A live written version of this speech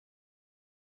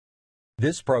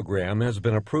This program has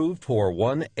been approved for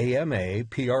 1 AMA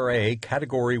PRA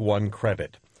Category 1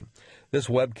 credit. This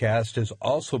webcast has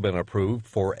also been approved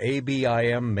for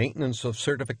ABIM Maintenance of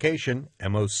Certification,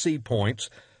 MOC points,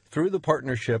 through the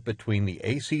partnership between the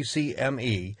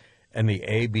ACCME and the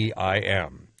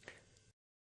ABIM.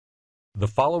 The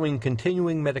following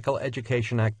continuing medical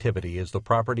education activity is the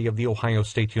property of The Ohio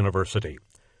State University.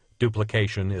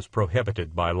 Duplication is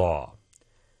prohibited by law.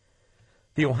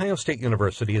 The Ohio State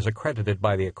University is accredited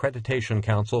by the Accreditation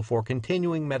Council for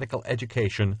Continuing Medical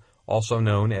Education, also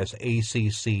known as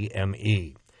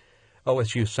ACCME.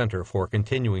 OSU Center for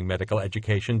Continuing Medical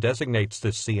Education designates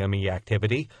this CME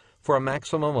activity for a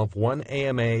maximum of 1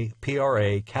 AMA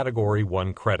PRA Category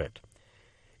 1 credit.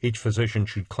 Each physician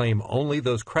should claim only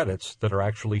those credits that are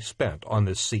actually spent on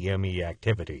this CME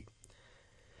activity.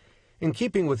 In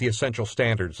keeping with the essential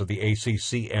standards of the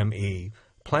ACCME,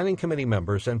 Planning Committee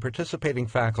members and participating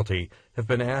faculty have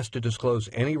been asked to disclose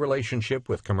any relationship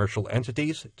with commercial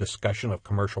entities, discussion of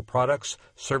commercial products,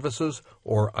 services,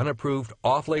 or unapproved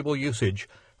off-label usage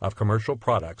of commercial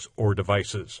products or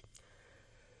devices.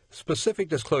 Specific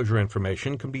disclosure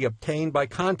information can be obtained by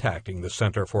contacting the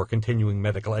Center for Continuing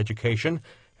Medical Education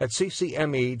at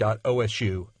ccme.osu.edu.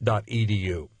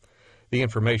 The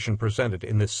information presented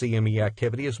in this CME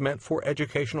activity is meant for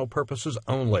educational purposes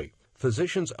only.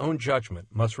 Physicians' own judgment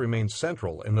must remain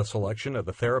central in the selection of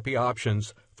the therapy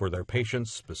options for their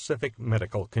patients' specific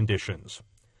medical conditions.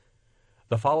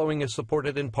 The following is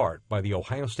supported in part by the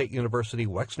Ohio State University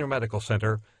Wexner Medical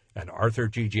Center and Arthur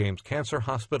G. James Cancer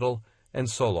Hospital and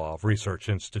Solov Research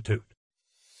Institute.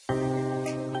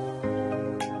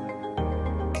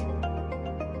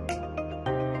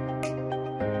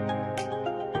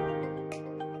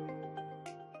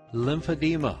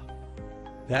 Lymphedema.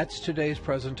 That's today's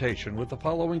presentation with the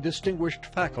following distinguished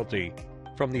faculty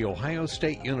from the Ohio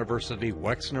State University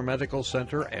Wexner Medical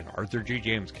Center and Arthur G.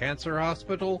 James Cancer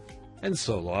Hospital and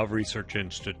Solov Research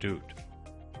Institute.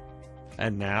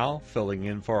 And now, filling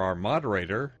in for our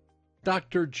moderator,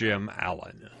 Dr. Jim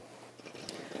Allen.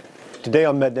 Today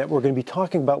on MedNet, we're going to be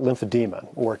talking about lymphedema,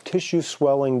 or tissue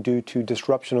swelling due to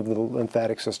disruption of the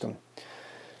lymphatic system.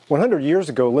 100 years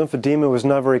ago, lymphedema was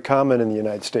not very common in the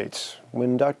United States.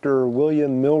 When Dr.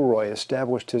 William Milroy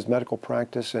established his medical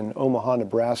practice in Omaha,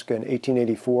 Nebraska in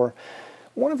 1884,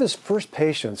 one of his first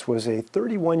patients was a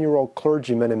 31-year-old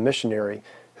clergyman and missionary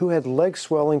who had leg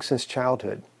swelling since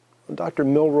childhood. Dr.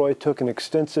 Milroy took an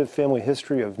extensive family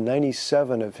history of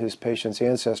 97 of his patients'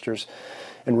 ancestors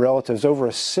and relatives over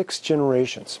 6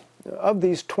 generations. Of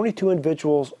these, 22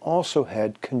 individuals also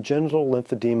had congenital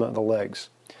lymphedema of the legs.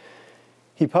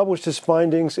 He published his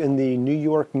findings in the New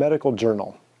York Medical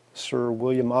Journal. Sir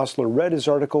William Osler read his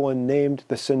article and named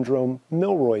the syndrome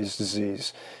Milroy's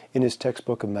disease in his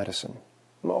textbook of medicine.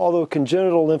 Although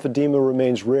congenital lymphedema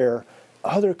remains rare,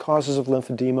 other causes of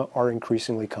lymphedema are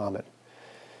increasingly common.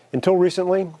 Until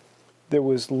recently, there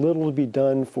was little to be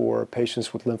done for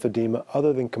patients with lymphedema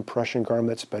other than compression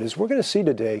garments, but as we're going to see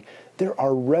today, there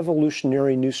are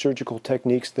revolutionary new surgical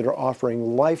techniques that are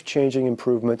offering life-changing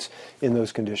improvements in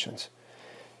those conditions.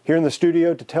 Here in the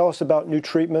studio to tell us about new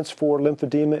treatments for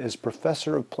lymphedema is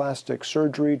Professor of Plastic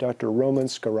Surgery, Dr. Roman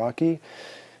Skaraki.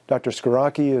 Dr.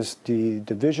 Skaraki is the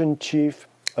Division Chief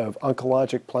of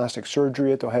Oncologic Plastic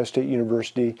Surgery at The Ohio State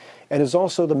University and is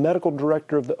also the Medical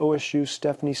Director of the OSU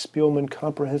Stephanie Spielman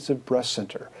Comprehensive Breast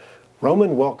Center.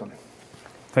 Roman, welcome.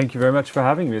 Thank you very much for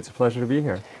having me. It's a pleasure to be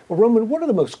here. Well, Roman, what are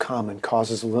the most common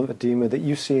causes of lymphedema that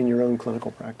you see in your own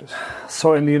clinical practice?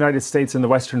 So in the United States, in the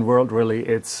Western world, really,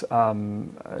 it's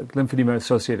lymphedema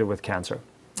associated with cancer,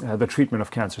 the treatment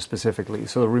of cancer specifically.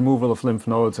 So the removal of lymph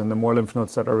nodes, and the more lymph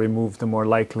nodes that are removed, the more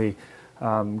likely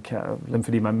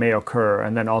lymphedema may occur.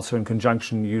 And then also in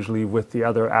conjunction, usually with the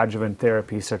other adjuvant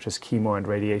therapies, such as chemo and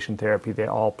radiation therapy, they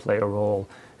all play a role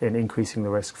in increasing the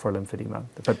risk for lymphedema.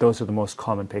 But those are the most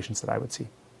common patients that I would see.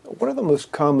 What are the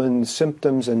most common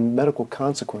symptoms and medical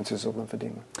consequences of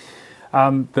lymphedema?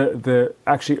 The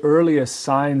actually earliest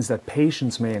signs that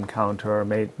patients may encounter or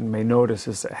may notice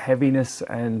is heaviness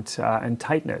and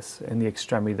tightness in the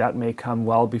extremity. That may come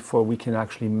well before we can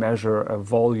actually measure a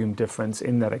volume difference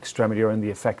in that extremity or in the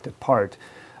affected part.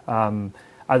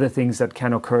 Other things that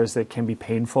can occur is that it can be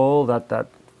painful, that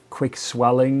quick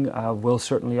swelling will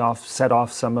certainly set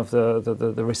off some of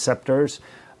the receptors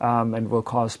and will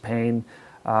cause pain.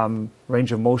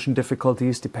 Range of motion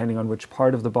difficulties, depending on which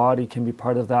part of the body, can be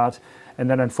part of that. And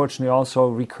then unfortunately also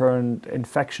recurrent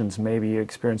infections may be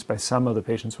experienced by some of the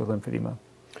patients with lymphedema.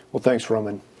 Well, thanks,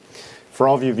 Roman. For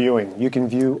all of you viewing, you can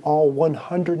view all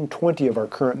 120 of our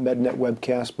current MedNet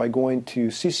webcasts by going to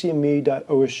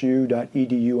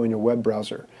ccme.osu.edu on your web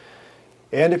browser.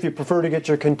 And if you prefer to get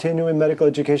your continuing medical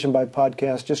education by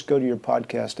podcast, just go to your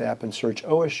podcast app and search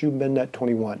OSU MedNet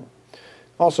 21.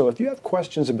 Also, if you have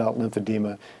questions about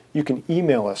lymphedema, you can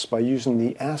email us by using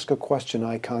the Ask a Question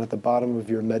icon at the bottom of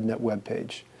your MedNet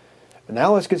webpage. And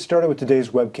now let's get started with today's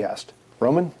webcast.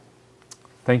 Roman?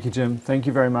 Thank you, Jim. Thank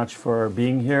you very much for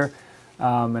being here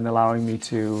and allowing me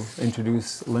to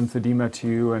introduce lymphedema to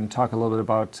you and talk a little bit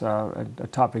about a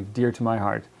topic dear to my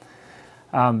heart.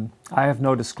 I have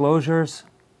no disclosures.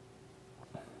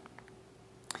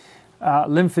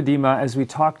 Lymphedema, as we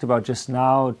talked about just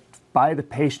now, by the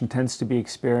patient tends to be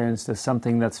experienced as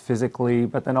something that's physically,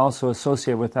 but then also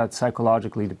associated with that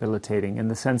psychologically debilitating, in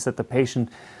the sense that the patient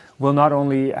will not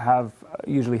only have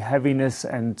usually heaviness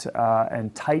and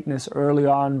tightness early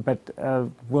on, but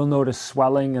will notice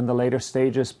swelling in the later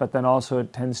stages, but then also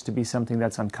it tends to be something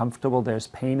that's uncomfortable. There's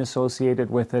pain associated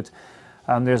with it.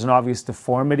 There's an obvious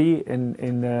deformity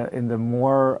in the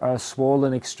more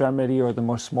swollen extremity or the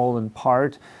more swollen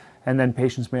part. And then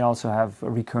patients may also have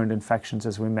recurrent infections,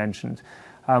 as we mentioned.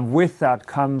 With that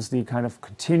comes the kind of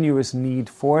continuous need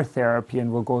for therapy,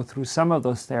 and we'll go through some of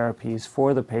those therapies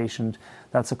for the patient.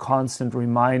 That's a constant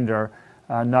reminder,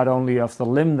 not only of the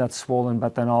limb that's swollen,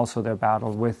 but then also their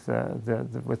battle with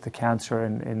the cancer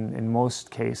in most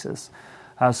cases.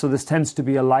 So this tends to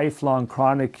be a lifelong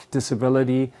chronic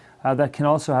disability that can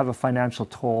also have a financial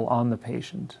toll on the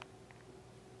patient.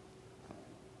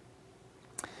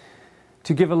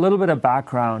 To give a little bit of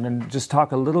background and just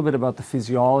talk a little bit about the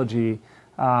physiology,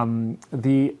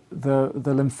 the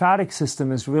lymphatic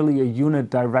system is really a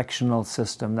unidirectional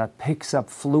system that picks up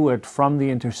fluid from the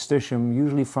interstitium,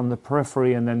 usually from the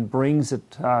periphery, and then brings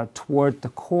it toward the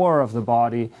core of the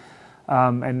body,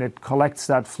 and it collects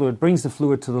that fluid, brings the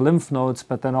fluid to the lymph nodes,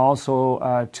 but then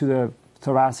also to the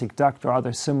thoracic duct or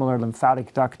other similar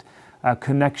lymphatic duct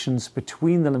connections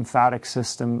between the lymphatic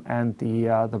system and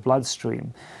the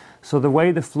bloodstream. So the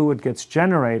way the fluid gets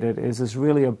generated is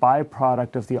really a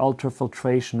byproduct of the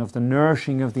ultrafiltration, of the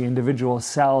nourishing of the individual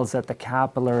cells at the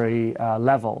capillary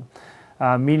level,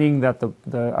 meaning that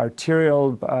the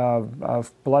arterial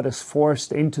blood is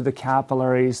forced into the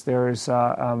capillaries. There's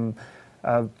the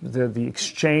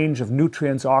exchange of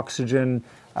nutrients, oxygen,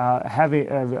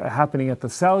 happening at the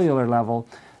cellular level.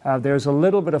 There's a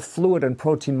little bit of fluid and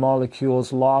protein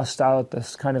molecules lost out,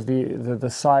 this kind of the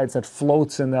sides that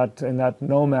floats in that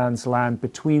no man's land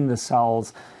between the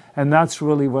cells, and that's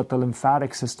really what the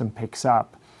lymphatic system picks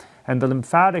up. And the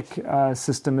lymphatic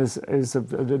system is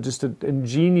just an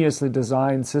ingeniously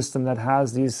designed system that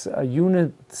has these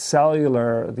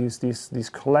unicellular, these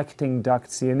collecting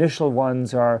ducts. The initial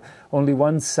ones are only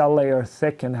one cell layer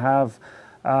thick and have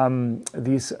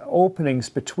these openings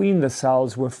between the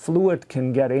cells where fluid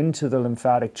can get into the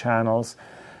lymphatic channels,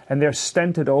 and they're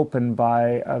stented open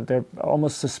by they're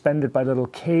almost suspended by little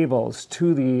cables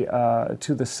to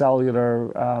the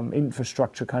cellular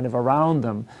infrastructure kind of around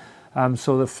them,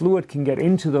 so the fluid can get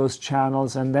into those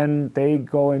channels, and then they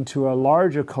go into a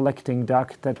larger collecting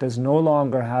duct that does no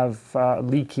longer have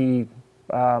leaky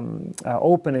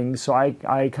openings. So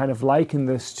I kind of liken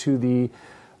this to the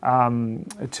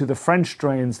French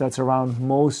drains that's around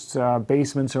most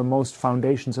basements or most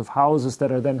foundations of houses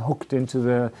that are then hooked into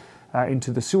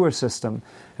the sewer system.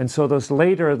 And so those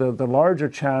later, the larger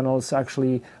channels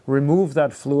actually remove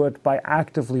that fluid by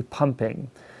actively pumping.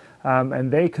 And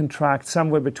they contract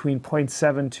somewhere between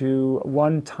 0.7 to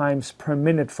 1 times per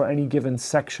minute for any given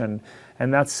section.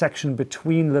 And that's section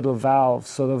between little valves.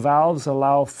 So the valves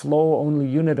allow flow only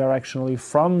unidirectionally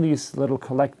from these little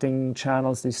collecting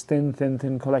channels, these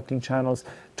thin collecting channels,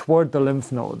 toward the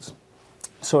lymph nodes.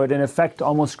 So it in effect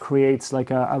almost creates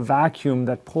like a vacuum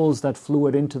that pulls that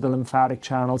fluid into the lymphatic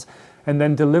channels and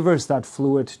then delivers that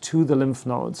fluid to the lymph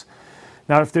nodes.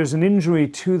 Now, if there's an injury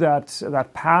to that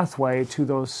pathway, to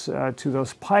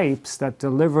those pipes that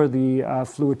deliver the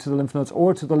fluid to the lymph nodes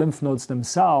or to the lymph nodes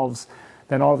themselves,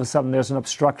 then all of a sudden there's an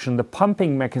obstruction. The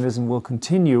pumping mechanism will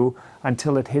continue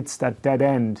until it hits that dead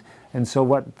end. And so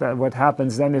what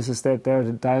happens then is that there's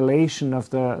a dilation of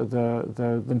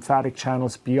the lymphatic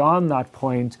channels beyond that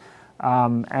point,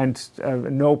 and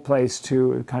no place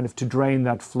to drain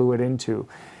that fluid into.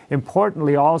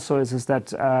 Importantly also is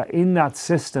that in that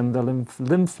system, the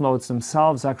lymph nodes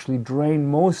themselves actually drain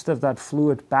most of that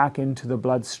fluid back into the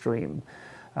bloodstream.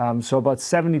 So about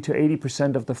 70 to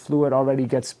 80% of the fluid already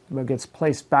gets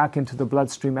placed back into the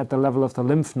bloodstream at the level of the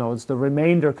lymph nodes. The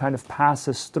remainder kind of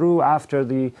passes through after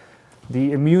the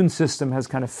immune system has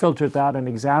kind of filtered that and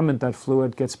examined that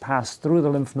fluid, gets passed through the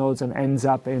lymph nodes and ends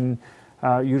up in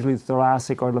usually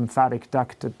thoracic or lymphatic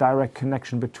duct, a direct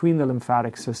connection between the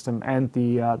lymphatic system and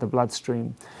the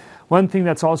bloodstream. One thing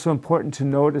that's also important to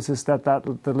note is that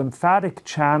the lymphatic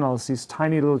channels, these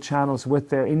tiny little channels with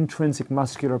their intrinsic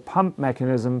muscular pump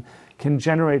mechanism, can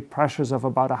generate pressures of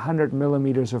about 100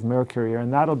 millimeters of mercury.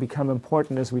 And that'll become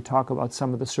important as we talk about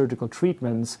some of the surgical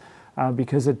treatments,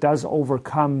 because it does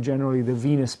overcome generally the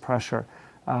venous pressure.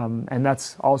 And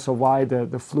that's also why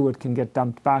the fluid can get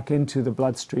dumped back into the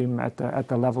bloodstream at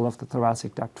the level of the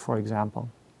thoracic duct, for example.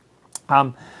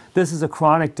 This is a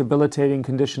chronic debilitating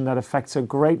condition that affects a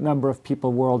great number of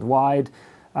people worldwide.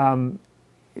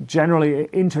 Generally,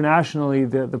 internationally,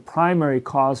 the primary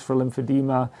cause for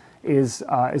lymphedema is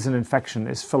an infection,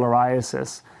 is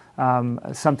filariasis,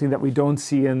 something that we don't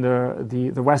see in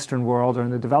the Western world or in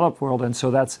the developed world. And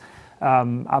so that's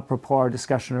apropos our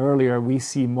discussion earlier. We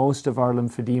see most of our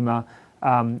lymphedema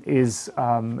is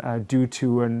due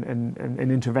to an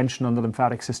intervention on the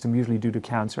lymphatic system, usually due to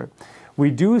cancer. We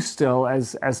do still,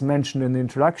 as mentioned in the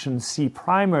introduction, see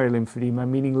primary lymphedema,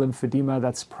 meaning lymphedema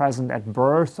that's present at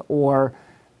birth, or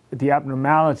the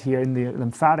abnormality in the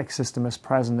lymphatic system is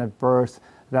present at birth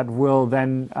that will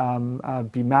then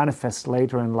be manifest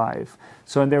later in life.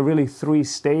 So, and there are really three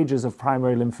stages of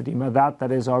primary lymphedema: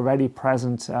 that is already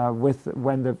present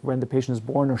when the patient is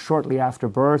born or shortly after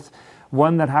birth,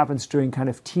 one that happens during kind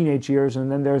of teenage years,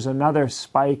 and then there's another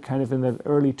spike kind of in the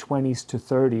early 20s to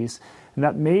 30s. And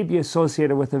that may be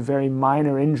associated with a very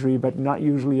minor injury, but not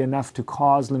usually enough to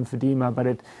cause lymphedema, but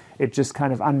it just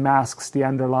kind of unmasks the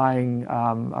underlying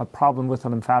problem with the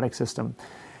lymphatic system.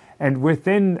 And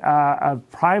within a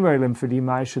primary lymphedema,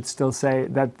 I should still say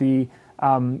that the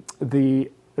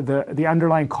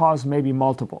underlying cause may be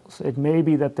multiples. It may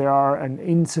be that there are an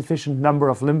insufficient number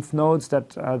of lymph nodes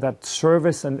that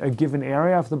service a given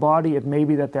area of the body. It may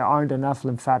be that there aren't enough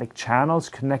lymphatic channels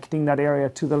connecting that area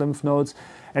to the lymph nodes.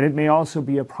 And it may also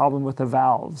be a problem with the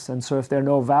valves. And so if there are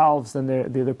no valves, then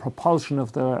the propulsion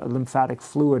of the lymphatic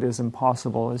fluid is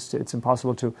impossible. It's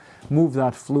impossible to move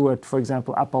that fluid, for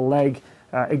example, up a leg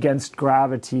against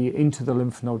gravity into the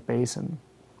lymph node basin.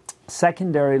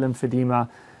 Secondary lymphedema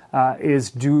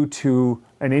is due to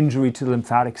an injury to the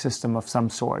lymphatic system of some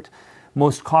sort.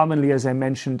 Most commonly, as I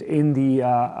mentioned, in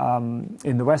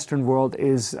the Western world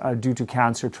is due to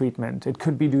cancer treatment. It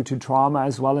could be due to trauma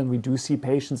as well, and we do see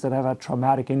patients that have had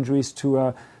traumatic injuries to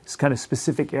a kind of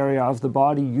specific area of the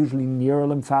body, usually near a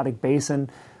lymphatic basin,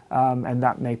 and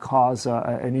that may cause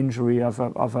an injury of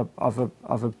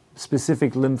a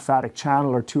specific lymphatic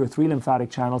channel or 2 or 3 lymphatic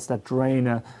channels that drain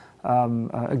a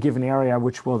given area,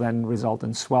 which will then result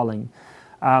in swelling.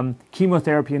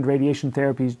 Chemotherapy and radiation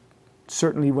therapy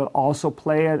certainly will also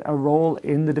play a role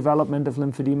in the development of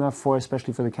lymphedema,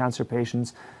 especially for the cancer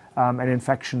patients, and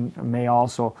infection may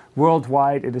also.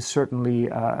 Worldwide, it is certainly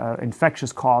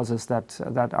infectious causes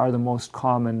that are the most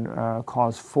common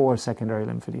cause for secondary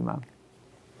lymphedema.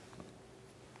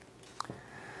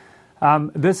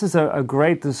 This is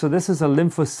this is a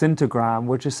lymphoscintigram,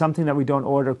 which is something that we don't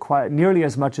order quite nearly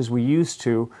as much as we used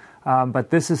to. But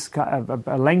this is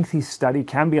a lengthy study,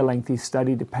 can be a lengthy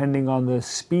study depending on the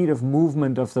speed of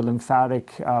movement of the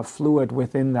lymphatic fluid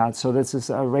within that. So this is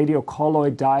a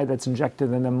radiocolloid dye that's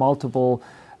injected in multiple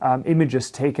images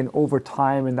taken over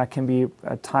time, and that can be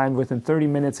timed within 30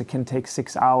 minutes. It can take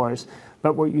 6 hours.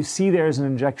 But what you see there is an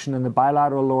injection in the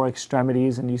bilateral lower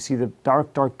extremities, and you see the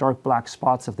dark black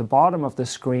spots at the bottom of the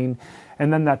screen,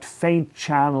 and then that faint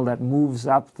channel that moves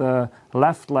up the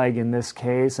left leg in this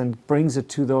case and brings it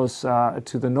to those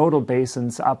to the nodal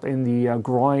basins up in the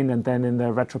groin and then in the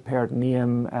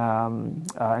retroperitoneum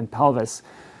and pelvis.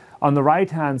 On the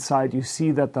right-hand side, you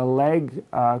see that the leg,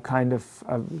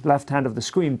 left hand of the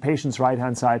screen, patient's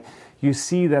right-hand side, you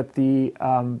see that the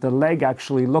leg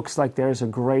actually looks like there's a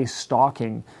gray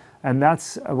stocking. And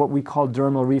that's what we call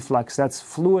dermal reflux. That's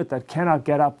fluid that cannot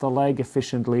get up the leg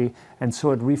efficiently, and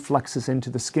so it refluxes into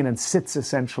the skin and sits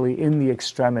essentially in the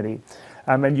extremity.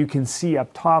 And you can see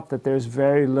up top that there's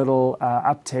very little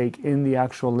uptake in the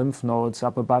actual lymph nodes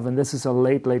up above. And this is a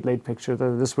late picture.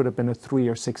 This would have been a 3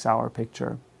 or 6 hour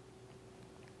picture.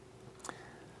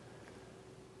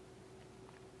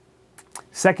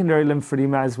 Secondary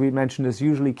lymphedema, as we mentioned, is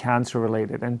usually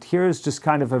cancer-related. And here's just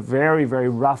kind of a very, very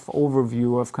rough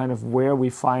overview of kind of where we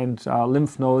find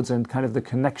lymph nodes and kind of the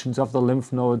connections of the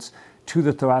lymph nodes to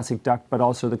the thoracic duct, but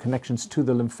also the connections to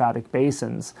the lymphatic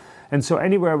basins. And so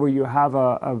anywhere where you have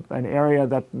an area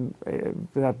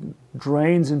that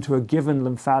drains into a given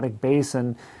lymphatic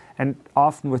basin, and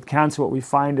often with cancer, what we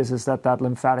find is that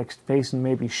lymphatic basin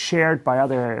may be shared by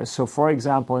other areas. So, for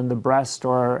example, in the breast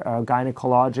or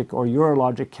gynecologic or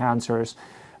urologic cancers,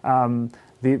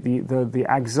 the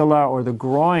axilla or the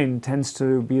groin tends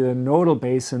to be the nodal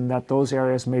basin that those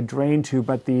areas may drain to,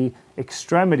 but the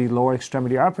extremity, lower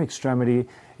extremity, upper extremity,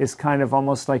 is kind of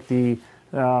almost like the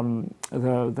area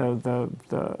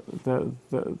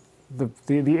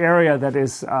that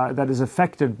is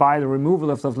affected by the removal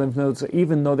of the lymph nodes,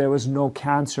 even though there was no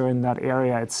cancer in that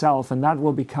area itself. And that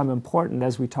will become important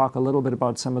as we talk a little bit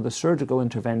about some of the surgical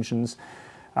interventions.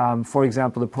 For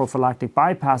example, the prophylactic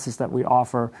bypasses that we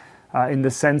offer, in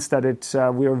the sense that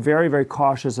we are very, very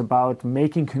cautious about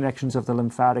making connections of the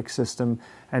lymphatic system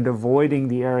and avoiding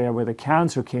the area where the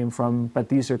cancer came from. But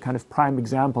these are kind of prime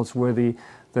examples where the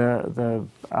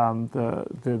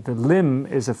limb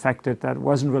is affected that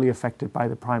wasn't really affected by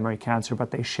the primary cancer,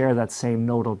 but they share that same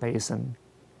nodal basin.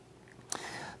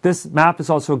 This map is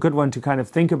also a good one to kind of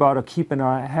think about or keep in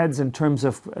our heads in terms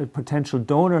of potential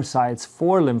donor sites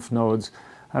for lymph nodes,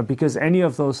 because any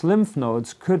of those lymph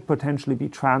nodes could potentially be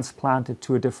transplanted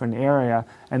to a different area,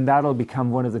 and that'll become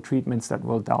one of the treatments that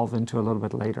we'll delve into a little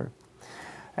bit later.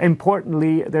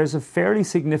 Importantly, there's a fairly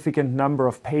significant number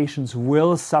of patients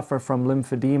will suffer from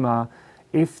lymphedema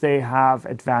if they have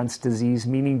advanced disease,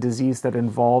 meaning disease that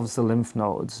involves the lymph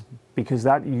nodes, because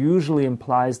that usually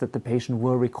implies that the patient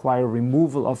will require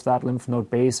removal of that lymph node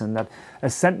basin, that a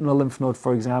sentinel lymph node,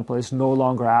 for example, is no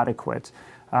longer adequate.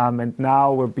 And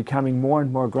now we're becoming more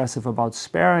and more aggressive about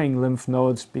sparing lymph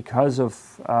nodes because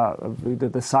of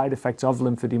the side effects of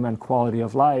lymphedema and quality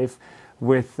of life,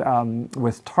 with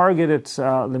targeted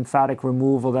lymphatic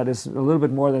removal that is a little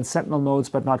bit more than sentinel nodes,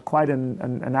 but not quite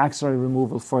an axillary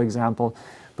removal, for example.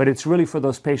 But it's really for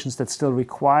those patients that still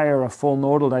require a full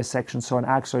nodal dissection, so an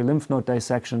axillary lymph node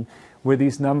dissection, where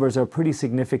these numbers are pretty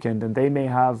significant, and they may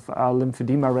have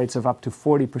lymphedema rates of up to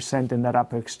 40% in that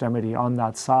upper extremity on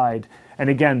that side. And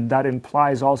again, that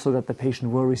implies also that the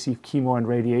patient will receive chemo and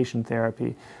radiation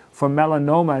therapy. For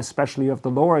melanoma, especially of the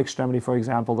lower extremity, for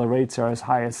example, the rates are as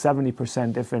high as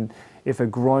 70% if a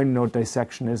groin node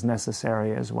dissection is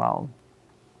necessary as well.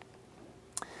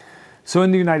 So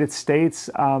in the United States,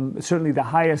 certainly the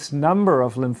highest number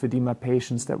of lymphedema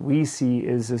patients that we see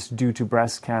is due to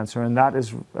breast cancer, and that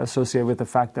is associated with the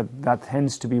fact that that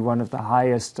tends to be one of the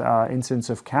highest incidence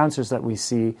of cancers that we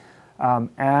see,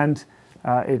 and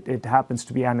it happens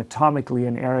to be anatomically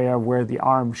an area where the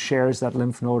arm shares that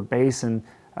lymph node basin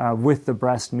with the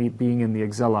breast meat being in the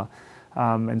axilla.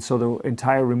 And so the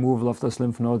entire removal of those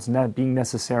lymph nodes being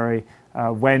necessary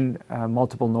when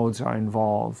multiple nodes are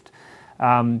involved.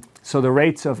 So the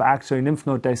rates of axillary lymph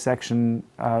node dissection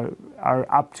are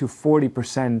up to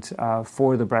 40%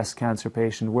 for the breast cancer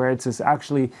patient, where it's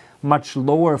actually much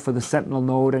lower for the sentinel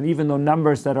node. And even though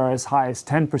numbers that are as high as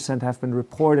 10% have been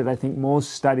reported, I think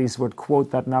most studies would quote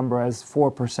that number as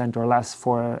 4% or less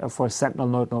for sentinel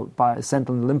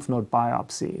lymph node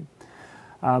biopsy.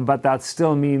 But that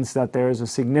still means that there is a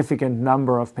significant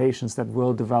number of patients that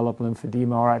will develop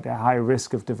lymphedema or at a high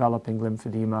risk of developing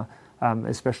lymphedema,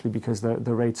 especially because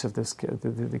the rates of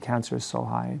the cancer is so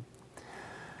high.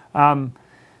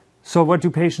 So what do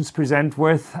patients present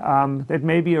with? It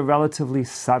may be a relatively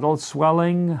subtle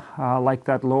swelling, like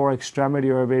that lower extremity,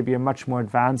 or maybe a much more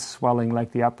advanced swelling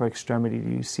like the upper extremity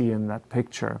you see in that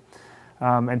picture.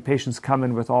 And patients come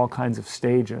in with all kinds of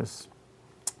stages.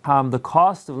 The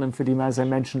cost of lymphedema, as I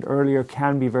mentioned earlier,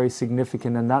 can be very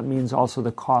significant, and that means also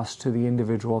the cost to the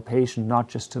individual patient, not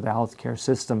just to the healthcare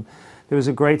system. There was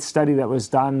a great study that was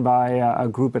done by a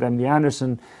group at MD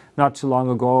Anderson not too long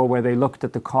ago, where they looked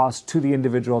at the cost to the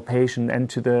individual patient and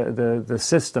to the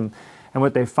system. And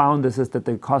what they found is that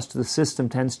the cost to the system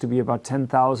tends to be about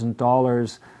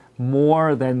 $10,000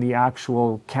 more than the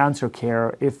actual cancer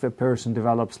care if a person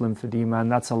develops lymphedema, and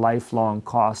that's a lifelong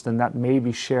cost, and that may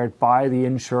be shared by the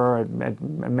insurer.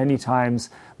 Many times,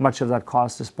 much of that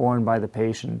cost is borne by the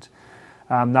patient.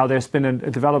 Now, there's been a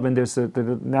development. There's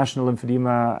the National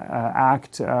Lymphedema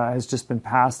Act has just been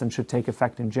passed and should take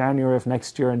effect in January of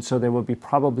next year, and so there will be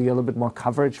probably a little bit more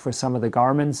coverage for some of the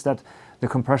garments, the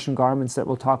compression garments that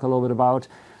we'll talk a little bit about,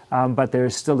 but there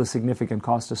is still a significant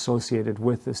cost associated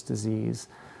with this disease.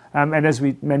 And as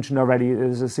we mentioned already,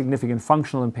 there's a significant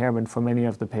functional impairment for many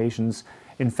of the patients.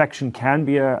 Infection can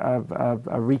be a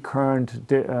recurrent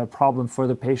problem for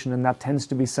the patient, and that tends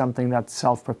to be something that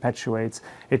self-perpetuates.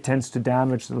 It tends to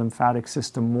damage the lymphatic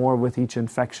system more with each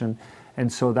infection,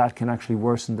 and so that can actually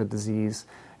worsen the disease.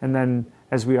 And then,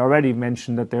 as we already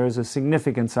mentioned, that there is a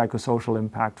significant psychosocial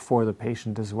impact for the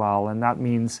patient as well, and that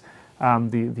means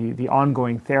the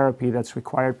ongoing therapy that's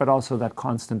required, but also that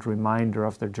constant reminder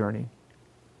of their journey.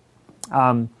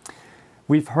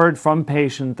 We've heard from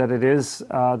patients that it is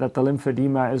that the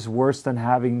lymphedema is worse than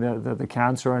having the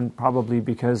cancer, and probably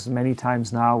because many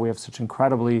times now we have such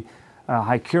incredibly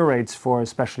high cure rates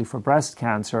especially for breast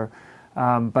cancer,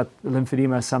 But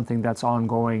lymphedema is something that's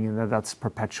ongoing and that's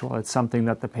perpetual. It's something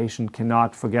that the patient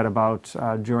cannot forget about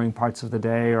during parts of the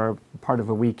day or part of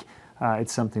a week.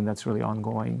 It's something that's really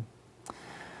ongoing.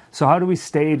 So how do we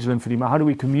stage lymphedema? How do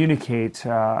we communicate,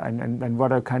 and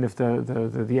what are kind of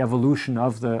the evolution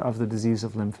of the disease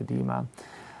of lymphedema?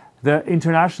 The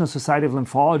International Society of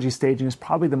Lymphology staging is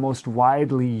probably the most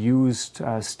widely used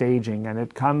staging, and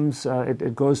it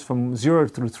goes from 0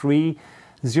 through 3,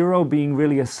 0 being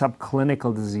really a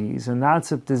subclinical disease, and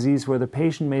that's a disease where the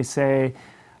patient may say,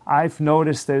 I've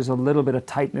noticed there's a little bit of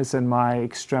tightness in my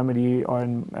extremity or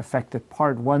in affected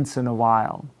part once in a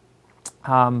while.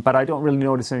 But I don't really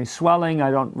notice any swelling. I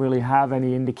don't really have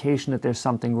any indication that there's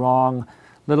something wrong. A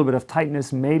little bit of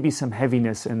tightness, maybe some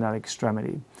heaviness in that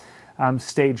extremity.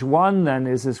 Stage 1 then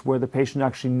is where the patient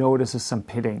actually notices some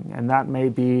pitting, and that may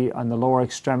be on the lower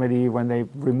extremity when they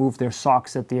remove their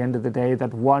socks at the end of the day,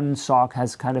 that one sock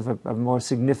has kind of a more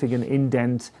significant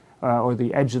indent or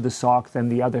the edge of the sock than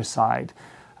the other side.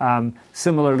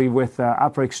 Similarly with the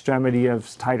upper extremity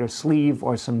of tighter sleeve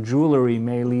or some jewelry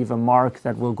may leave a mark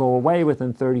that will go away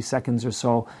within 30 seconds or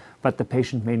so, but the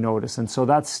patient may notice. And so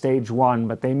that's stage 1,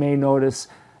 but they may notice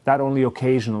that only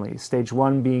occasionally. Stage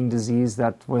 1 being disease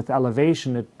that with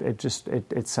elevation,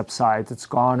 it subsides, it's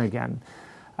gone again.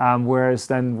 Whereas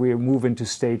then we move into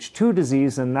stage 2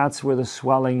 disease, and that's where the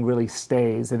swelling really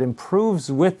stays. It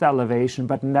improves with elevation,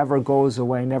 but never goes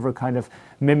away, never kind of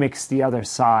mimics the other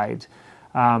side.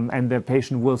 And the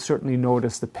patient will certainly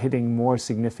notice the pitting more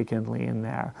significantly in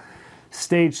there.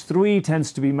 Stage 3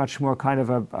 tends to be much more kind of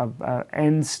a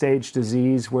end-stage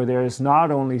disease where there is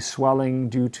not only swelling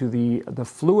due to the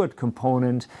fluid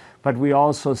component, but we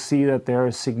also see that there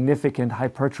is significant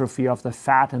hypertrophy of the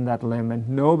fat in that limb, and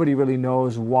nobody really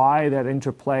knows why that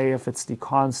interplay, if it's the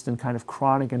constant kind of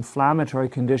chronic inflammatory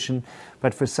condition,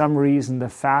 but for some reason the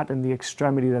fat in the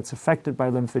extremity that's affected by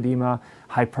lymphedema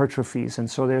hypertrophies,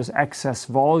 and so there's excess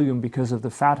volume because of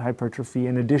the fat hypertrophy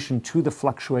in addition to the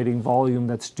fluctuating volume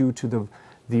that's due to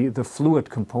the fluid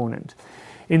component.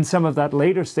 In some of that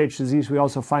later stage disease, we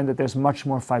also find that there's much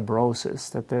more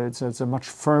fibrosis, that it's a much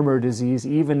firmer disease,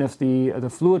 even if the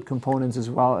fluid component is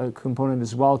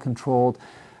well controlled,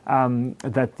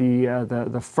 that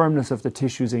the firmness of the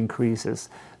tissues increases.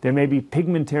 There may be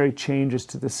pigmentary changes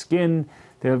to the skin.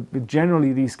 There are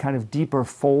generally these kind of deeper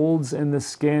folds in the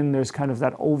skin. There's kind of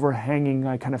that overhanging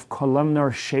kind of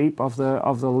columnar shape of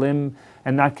the limb,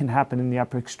 and that can happen in the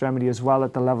upper extremity as well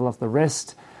at the level of the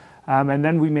wrist. And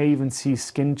then we may even see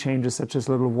skin changes such as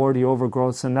little warty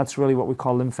overgrowths, and that's really what we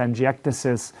call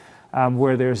lymphangiectasis,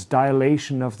 where there's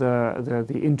dilation of the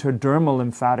interdermal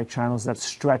lymphatic channels that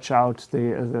stretch out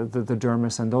the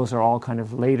dermis, and those are all kind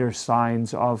of later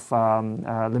signs of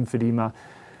lymphedema.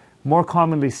 More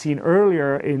commonly seen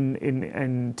earlier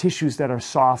in tissues that are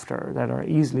softer, that are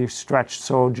easily stretched.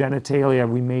 So genitalia,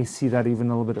 we may see that even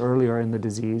a little bit earlier in the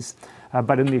disease.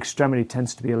 But in the extremity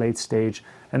tends to be a late stage,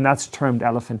 and that's termed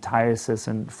elephantiasis,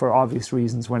 and for obvious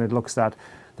reasons when it looks at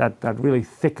that really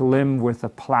thick limb with a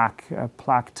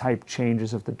plaque-type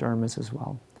changes of the dermis as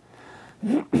well.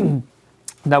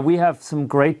 Now we have some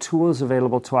great tools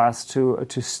available to us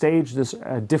to stage this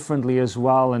differently as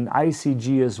well, and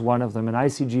ICG is one of them, and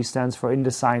ICG stands for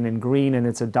indocyanine in green, and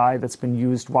it's a dye that's been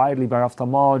used widely by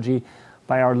ophthalmology,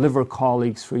 by our liver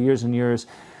colleagues for years and years.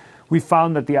 We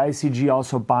found that the ICG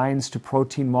also binds to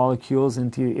protein molecules in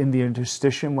the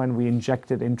interstitium when we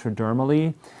inject it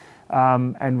intradermally.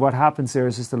 And what happens there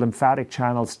is the lymphatic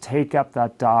channels take up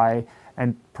that dye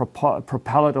and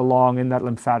propel it along in that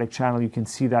lymphatic channel. You can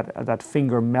see that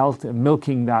finger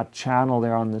milking that channel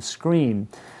there on the screen.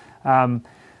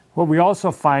 What we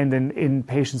also find in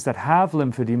patients that have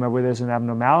lymphedema, where there's an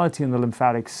abnormality in the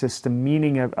lymphatic system,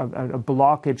 meaning a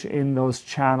blockage in those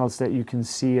channels that you can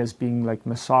see as being like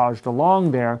massaged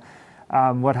along there,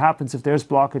 what happens if there's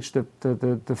blockage,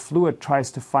 the fluid tries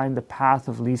to find the path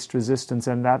of least resistance,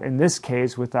 and that in this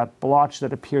case, with that blotch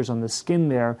that appears on the skin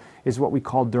there, is what we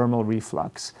call dermal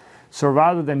reflux. So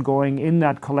rather than going in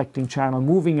that collecting channel,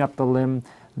 moving up the limb,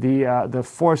 the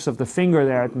force of the finger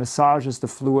there, it massages the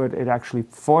fluid, it actually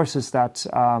forces that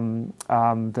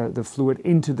the fluid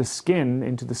into the skin,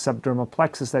 into the subdermal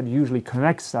plexus that usually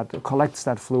collects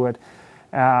that fluid,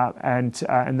 and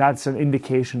that's an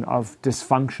indication of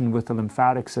dysfunction with the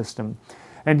lymphatic system.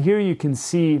 And here you can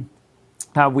see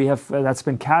how we have that's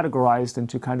been categorized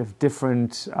into kind of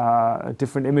different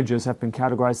images have been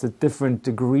categorized at different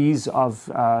degrees of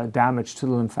damage to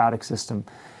the lymphatic system.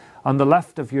 On the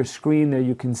left of your screen there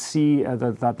you can see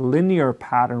that linear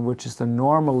pattern, which is the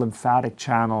normal lymphatic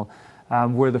channel,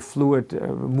 where the fluid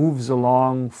moves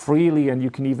along freely, and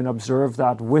you can even observe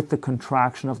that with the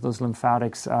contraction of those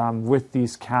lymphatics with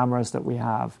these cameras that we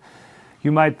have.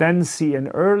 You might then see in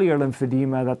earlier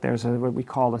lymphedema that there's what we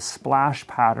call a splash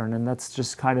pattern, and that's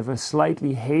just kind of a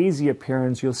slightly hazy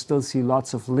appearance. You'll still see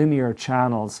lots of linear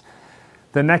channels.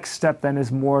 The next step then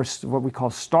is more what we call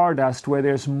stardust, where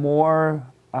there's more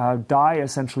dye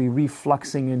essentially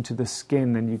refluxing into the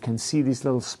skin, and you can see these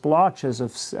little splotches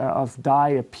of dye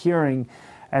appearing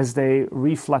as they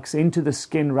reflux into the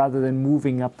skin rather than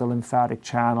moving up the lymphatic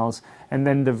channels. And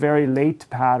then the very late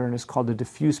pattern is called the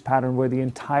diffuse pattern, where the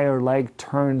entire leg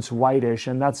turns whitish,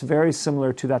 and that's very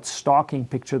similar to that stalking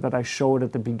picture that I showed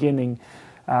at the beginning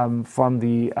from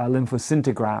the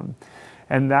lymphoscintigram.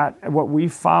 And that what we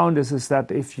found is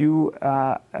that if you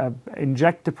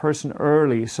inject a person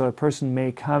early, so a person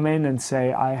may come in and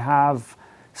say, I have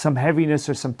some heaviness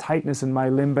or some tightness in my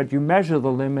limb, but you measure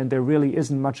the limb and there really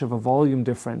isn't much of a volume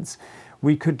difference.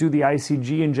 We could do the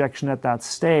ICG injection at that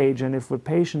stage, and if a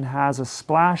patient has a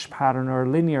splash pattern or a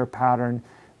linear pattern,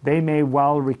 they may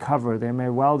well recover.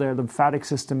 Their lymphatic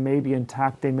system may be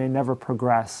intact, they may never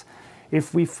progress.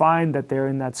 If we find that they're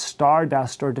in that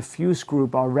stardust or diffuse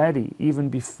group already, even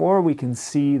before we can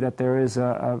see that there is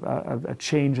a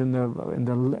change in the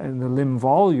limb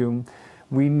volume,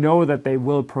 we know that they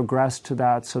will progress to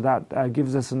that. So that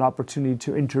gives us an opportunity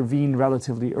to intervene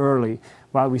relatively early,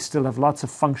 while we still have lots of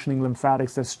functioning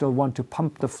lymphatics that still want to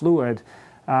pump the fluid.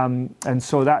 And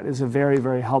so that is a very,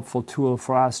 very helpful tool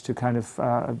for us to kind of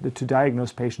to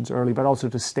diagnose patients early, but also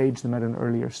to stage them at an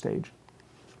earlier stage.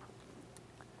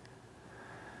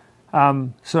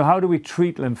 So how do we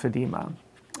treat lymphedema?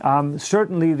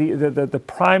 Certainly the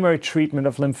primary treatment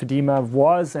of lymphedema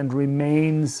was and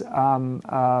remains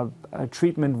a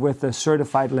treatment with a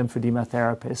certified lymphedema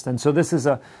therapist. And so this is,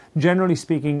 generally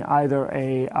speaking, either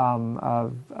a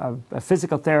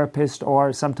physical therapist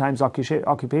or sometimes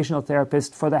occupational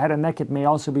therapist. For the head and neck, it may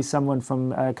also be someone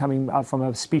coming out from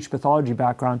a speech pathology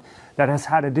background that has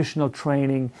had additional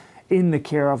training in the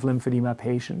care of lymphedema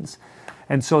patients.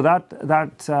 And so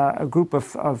a group of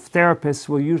therapists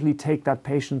will usually take that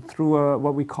patient through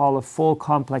what we call a full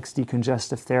complex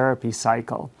decongestive therapy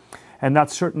cycle. And that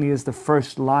certainly is the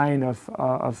first line of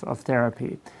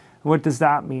therapy. What does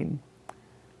that mean?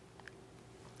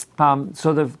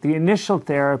 So the initial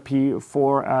therapy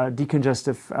for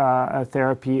decongestive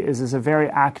therapy is a very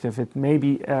active. It may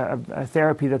be a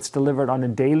therapy that's delivered on a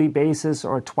daily basis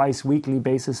or twice weekly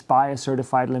basis by a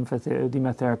certified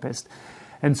lymphedema therapist.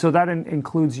 And so that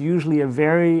includes usually a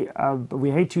very, we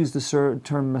hate to use the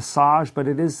term massage, but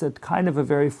it is a kind of a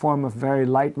very form of very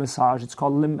light massage. It's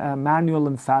called manual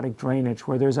lymphatic drainage,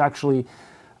 where there's actually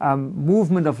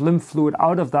movement of lymph fluid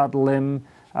out of that limb,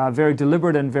 very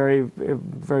deliberate and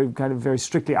very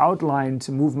strictly outlined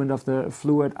movement of the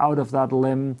fluid out of that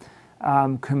limb,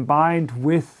 combined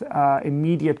with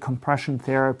immediate compression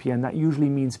therapy, and that usually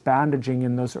means bandaging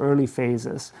in those early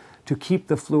phases, to keep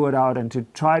the fluid out and to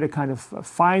try to kind of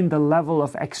find the level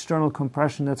of external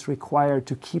compression that's required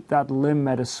to keep that limb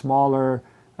at a smaller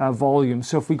volume.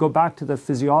 So if we go back to the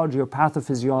physiology or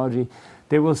pathophysiology,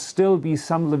 there will still be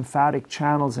some lymphatic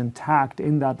channels intact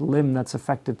in that limb that's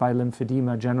affected by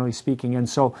lymphedema, generally speaking. And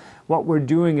so what we're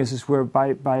doing is we're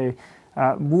by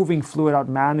moving fluid out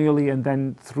manually and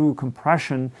then through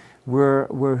compression,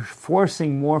 we're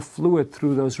forcing more fluid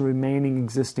through those remaining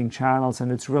existing channels,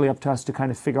 and it's really up to us to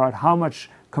kind of figure out how much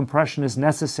compression is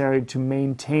necessary to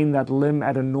maintain that limb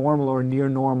at a normal or near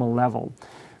normal level.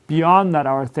 Beyond that,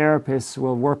 our therapists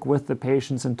will work with the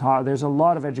patients and talk. There's a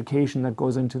lot of education that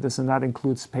goes into this, and that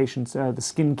includes patients, the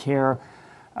skin care,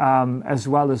 as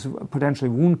well as potentially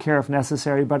wound care if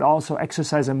necessary, but also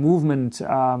exercise and movement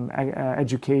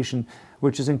education,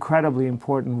 which is incredibly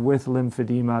important with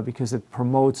lymphedema because it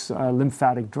promotes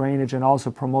lymphatic drainage and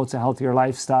also promotes a healthier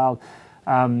lifestyle,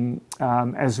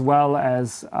 as well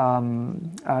as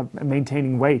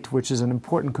maintaining weight, which is an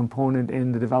important component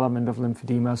in the development of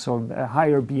lymphedema. So a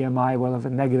higher BMI will have a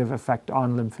negative effect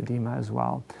on lymphedema as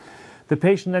well. The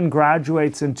patient then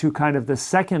graduates into kind of the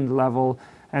second level,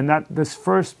 and that this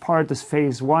first part, this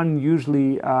phase 1,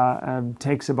 usually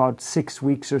takes about 6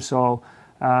 weeks or so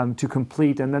to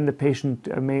complete, and then the patient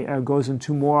goes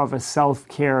into more of a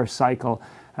self-care cycle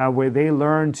where they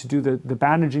learn to do the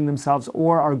bandaging themselves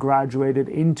or are graduated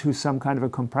into some kind of a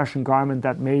compression garment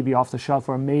that may be off the shelf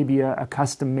or maybe a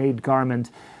custom-made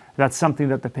garment. That's something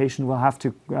that the patient will have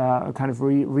to kind of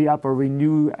re-up or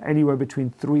renew anywhere between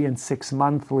 3 and 6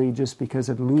 monthly, just because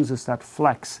it loses that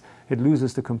flex, it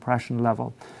loses the compression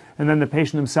level. And then the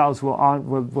patient themselves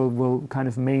will kind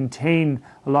of maintain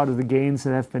a lot of the gains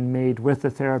that have been made with the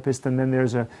therapist. And then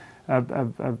there's a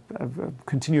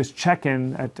continuous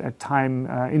check-in at time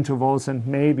intervals, and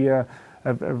maybe a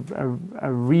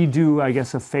redo, I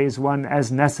guess, of phase 1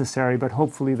 as necessary, but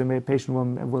hopefully the patient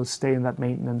will stay in that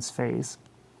maintenance phase.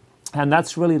 And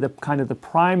that's really the kind of the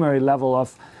primary level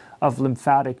of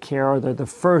lymphatic care, or the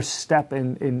first step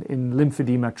in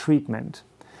lymphedema treatment.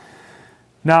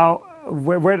 Now,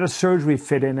 where does surgery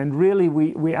fit in? And really,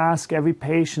 we ask every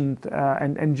patient,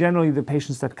 and generally the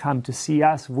patients that come to see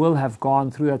us will have gone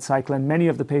through that cycle, and many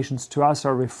of the patients to us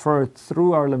are referred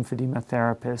through our lymphedema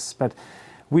therapists. But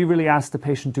we really ask the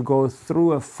patient to go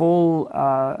through a full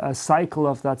cycle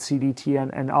of that CDT,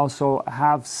 and also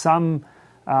have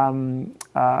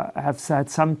had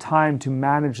some time to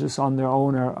manage this on their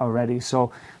own already.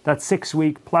 So that's 6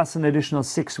 weeks plus an additional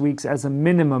 6 weeks as a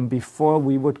minimum before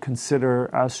we would consider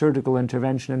surgical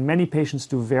intervention. And many patients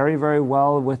do very, very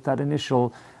well with that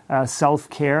initial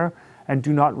self-care and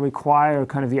do not require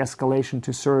kind of the escalation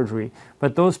to surgery.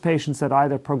 But those patients that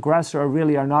either progress or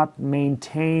really are not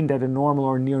maintained at a normal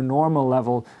or near normal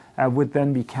level would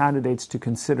then be candidates to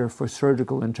consider for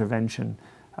surgical intervention.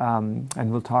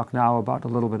 And we'll talk now about a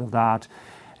little bit of that.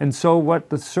 And so what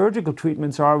the surgical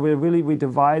treatments are, we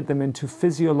divide them into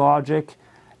physiologic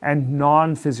and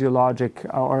non-physiologic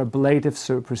or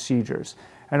ablative procedures.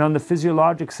 And on the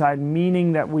physiologic side,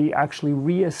 meaning that we actually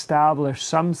reestablish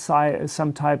some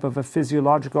type of a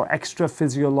physiologic or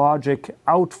extra-physiologic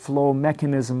outflow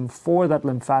mechanism for that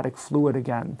lymphatic fluid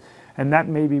again. And that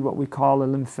may be what we call a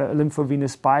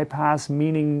lymphovenous bypass,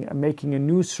 meaning making a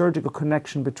new surgical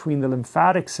connection between the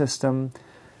lymphatic system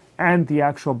and the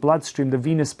actual bloodstream, the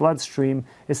venous bloodstream,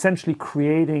 essentially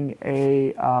creating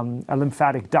a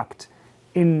lymphatic duct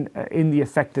in the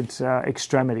affected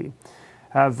extremity.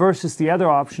 Versus the other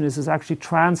option is actually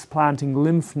transplanting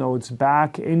lymph nodes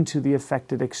back into the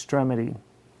affected extremity.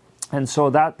 And so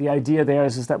the idea there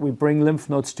is that we bring lymph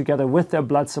nodes together with their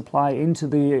blood supply into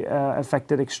the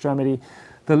affected extremity.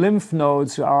 The lymph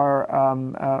nodes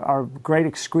are great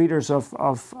excretors of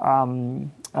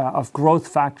growth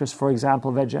factors, for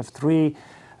example, VEGF3,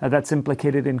 that's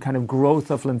implicated in kind of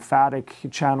growth of lymphatic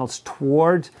channels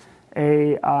toward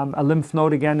a lymph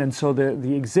node again. And so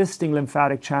the existing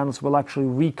lymphatic channels will actually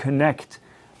reconnect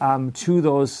to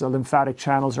those lymphatic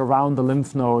channels around the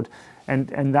lymph node.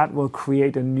 And that will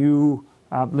create a new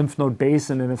lymph node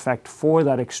basin, in effect, for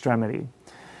that extremity.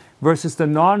 Versus the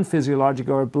non-physiologic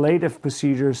or ablative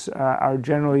procedures are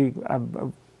generally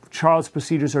Charles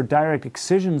procedures or direct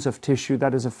excisions of tissue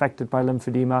that is affected by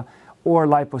lymphedema, or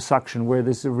liposuction, where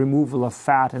there's a removal of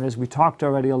fat. And as we talked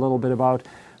already a little bit about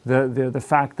the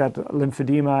fact that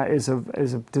lymphedema is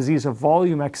a disease of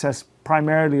volume excess,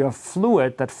 primarily of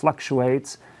fluid that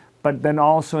fluctuates, but then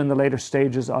also in the later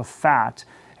stages of fat.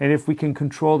 And if we can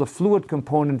control the fluid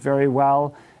component very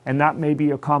well, and that may be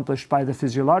accomplished by the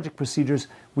physiologic procedures,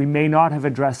 we may not have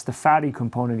addressed the fatty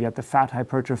component yet, the fat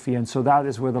hypertrophy. And so that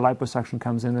is where the liposuction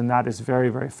comes in, and that is very,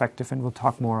 very effective, and we'll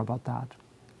talk more about that.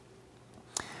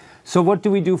 So what do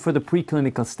we do for the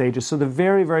preclinical stages? So the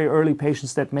very, very early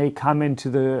patients that may come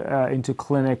into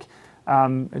clinic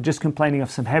just complaining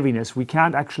of some heaviness, we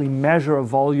can't actually measure a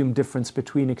volume difference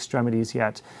between extremities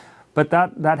yet. But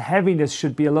that heaviness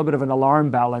should be a little bit of an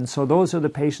alarm bell. And so those are the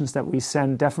patients that we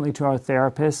send definitely to our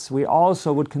therapists. We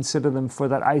also would consider them for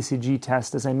that ICG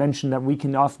test. As I mentioned, that we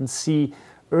can often see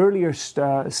earlier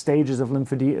stages of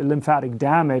lymphatic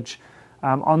damage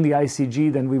on the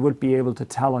ICG than we would be able to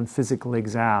tell on physical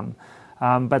exam.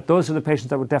 But those are the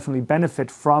patients that would definitely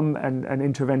benefit from an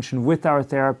intervention with our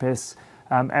therapists,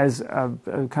 as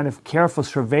a kind of careful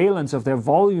surveillance of their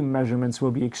volume measurements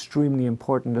will be extremely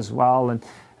important as well. And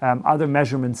other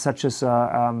measurements such as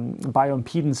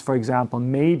bioimpedance, for example,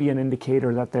 may be an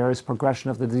indicator that there is progression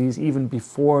of the disease even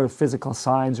before physical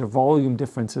signs or volume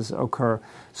differences occur.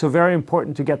 So very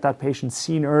important to get that patient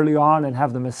seen early on and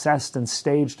have them assessed and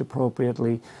staged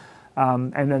appropriately.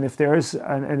 And then if there is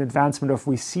an advancement, or if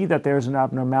we see that there's an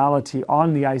abnormality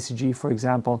on the ICG, for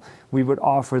example, we would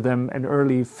offer them an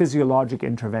early physiologic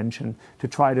intervention to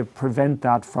try to prevent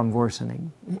that from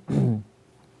worsening.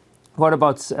 What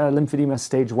about lymphedema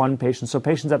stage 1 patients? So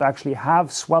patients that actually have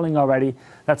swelling already,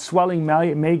 that swelling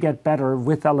may get better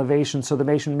with elevation, so the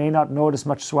patient may not notice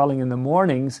much swelling in the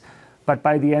mornings, but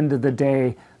by the end of the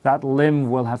day, that limb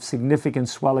will have significant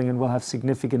swelling and will have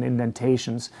significant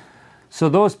indentations. So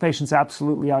those patients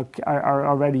absolutely are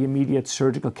already immediate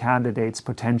surgical candidates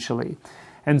potentially.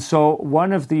 And so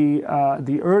one of the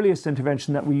earliest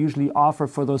intervention that we usually offer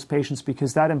for those patients,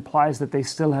 because that implies that they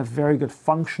still have very good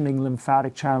functioning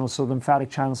lymphatic channels, so lymphatic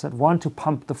channels that want to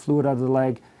pump the fluid out of the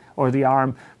leg or the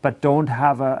arm, but don't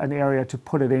have an area to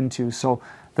put it into. So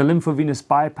the lymphovenous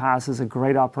bypass is a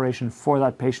great operation for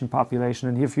that patient population.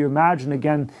 And if you imagine,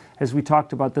 again, as we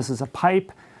talked about, this is a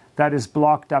pipe that is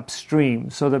blocked upstream,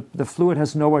 so the fluid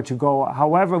has nowhere to go.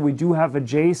 However, we do have an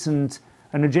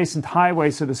adjacent highway,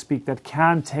 so to speak, that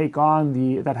can take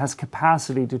on that has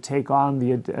capacity to take on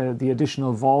the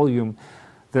additional volume.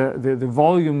 The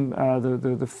volume,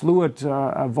 the fluid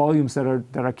volumes that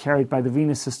are carried by the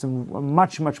venous system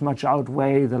much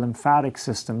outweigh the lymphatic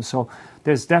system. So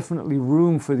there's definitely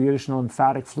room for the additional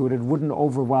lymphatic fluid. It wouldn't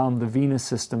overwhelm the venous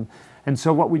system. And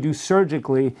so what we do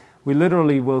surgically, we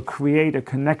literally will create a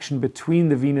connection between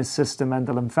the venous system and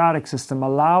the lymphatic system,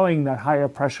 allowing that higher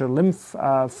pressure lymph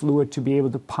fluid to be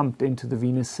able to pump into the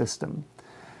venous system.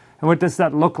 And what does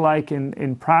that look like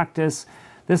in practice?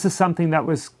 This is something that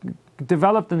was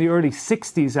developed in the early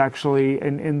 60s, actually,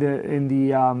 in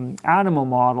the animal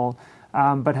model,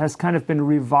 but has kind of been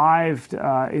revived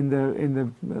in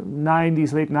the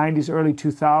 90s, late 90s, early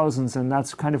 2000s, and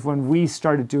that's kind of when we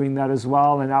started doing that as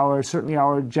well. And certainly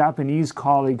our Japanese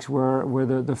colleagues were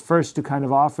the first to kind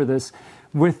of offer this,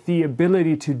 with the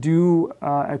ability to do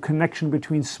a connection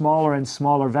between smaller and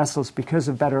smaller vessels because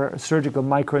of better surgical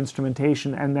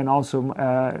microinstrumentation and then also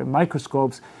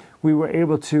microscopes. We were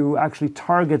able to actually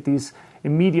target these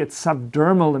immediate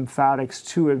subdermal lymphatics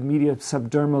to immediate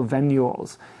subdermal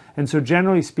venules. And so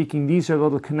generally speaking, these are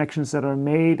little connections that are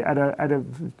made at a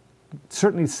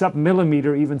certainly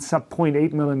sub-millimeter, even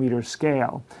sub-0.8 millimeter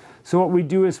scale. So what we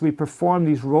do is we perform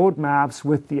these road maps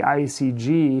with the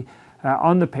ICG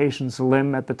on the patient's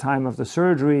limb at the time of the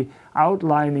surgery,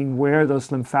 outlining where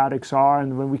those lymphatics are,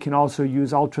 and when we can also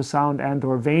use ultrasound and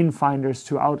or vein finders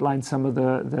to outline some of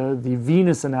the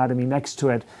venous anatomy next to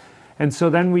it. And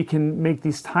so then we can make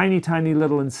these tiny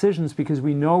little incisions because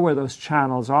we know where those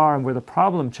channels are and where the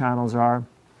problem channels are.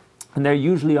 And they're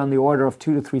usually on the order of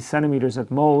 2 to 3 centimeters at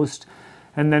most.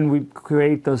 And then we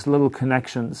create those little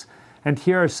connections. And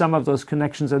here are some of those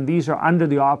connections, and these are under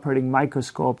the operating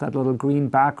microscope, that little green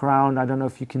background. I don't know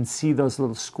if you can see those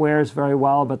little squares very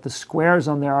well, but the squares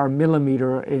on there are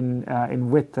millimeter in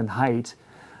width and height.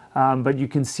 But you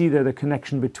can see there the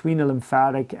connection between a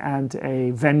lymphatic and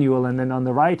a venule. And then on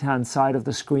the right-hand side of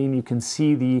the screen, you can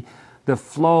see the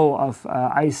flow of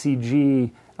ICG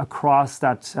across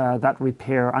that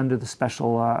repair under the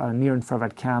special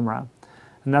near-infrared camera.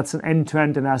 And that's an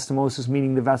end-to-end anastomosis,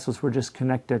 meaning the vessels were just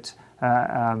connected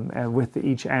with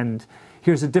each end.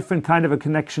 Here's a different kind of a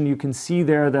connection. You can see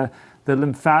there the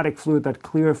lymphatic fluid, that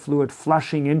clear fluid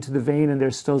flushing into the vein, and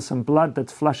there's still some blood that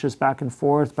flushes back and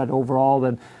forth, but overall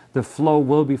then the flow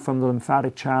will be from the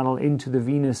lymphatic channel into the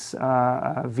venous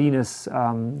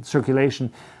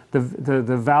circulation.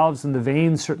 The valves and the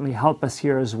veins certainly help us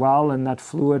here as well, and that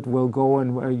fluid will go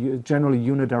and generally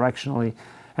unidirectionally.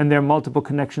 And there are multiple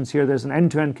connections here. There's an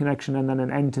end-to-end connection and then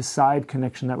an end-to-side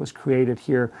connection that was created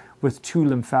here with 2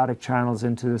 lymphatic channels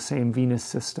into the same venous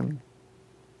system.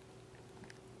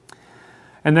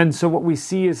 And then so what we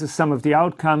see is some of the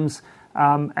outcomes.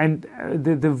 And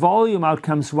the volume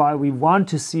outcomes, while we want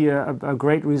to see a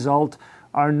great result,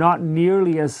 are not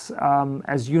nearly as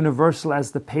universal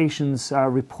as the patient's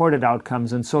reported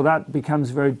outcomes. And so that becomes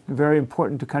very, very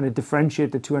important to kind of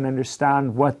differentiate the two and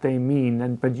understand what they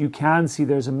mean. But you can see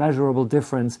there's a measurable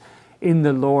difference in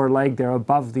the lower leg there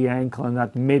above the ankle and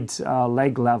that mid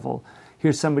leg level.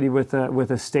 Here's somebody with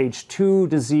a stage 2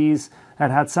 disease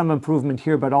that had some improvement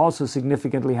here, but also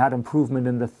significantly had improvement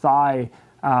in the thigh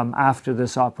after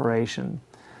this operation.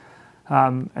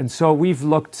 And so we've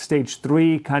looked stage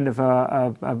 3, kind of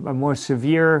a more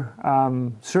severe,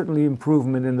 certainly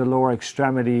improvement in the lower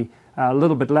extremity, a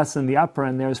little bit less in the upper,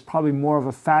 and there's probably more of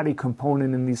a fatty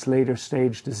component in these later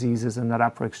stage diseases in that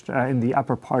in the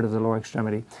upper part of the lower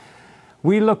extremity.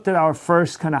 We looked at our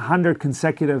first kind of 100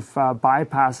 consecutive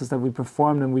bypasses that we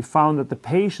performed, and we found that the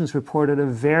patients reported a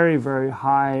very, very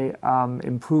high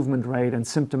improvement rate and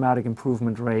symptomatic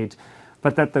improvement rate,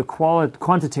 but that the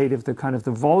quantitative, the kind of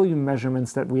the volume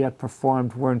measurements that we had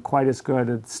performed weren't quite as good.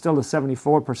 It's still a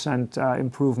 74%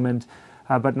 improvement,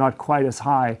 but not quite as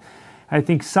high. I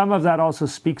think some of that also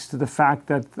speaks to the fact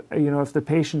that, if the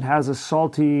patient has a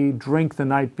salty drink the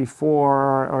night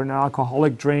before or an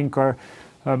alcoholic drink, or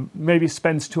maybe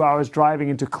spends 2 hours driving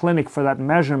into clinic for that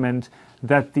measurement,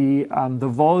 that the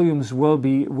volumes will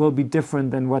be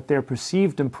different than what their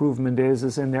perceived improvement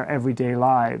is in their everyday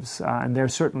lives. And they're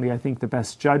certainly, I think, the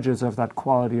best judges of that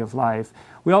quality of life.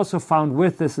 We also found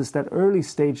with this is that early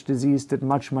stage disease did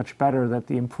much, much better, that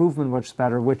the improvement was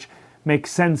better, which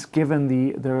makes sense given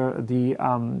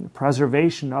the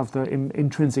preservation of the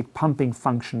intrinsic pumping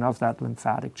function of that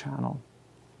lymphatic channel.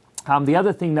 The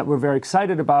other thing that we're very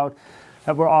excited about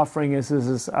that we're offering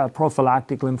is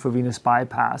prophylactic lymphovenous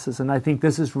bypasses. And I think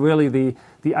this is really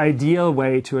the ideal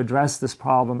way to address this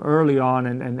problem early on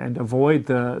and avoid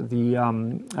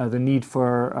the need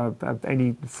for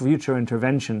any future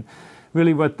intervention.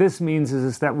 Really what this means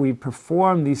is that we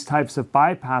perform these types of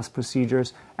bypass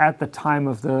procedures at the time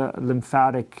of the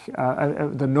lymphatic,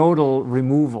 the nodal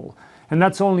removal. And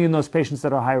that's only in those patients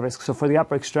that are high risk. So for the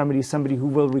upper extremity, somebody who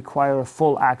will require a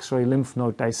full axillary lymph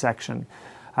node dissection.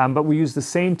 But we use the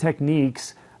same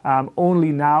techniques,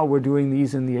 only now we're doing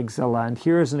these in the axilla. And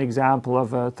here's an example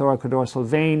of a thoracodorsal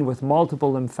vein with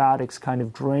multiple lymphatics kind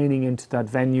of draining into that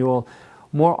venule.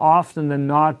 More often than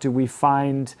not do we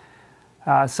find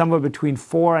somewhere between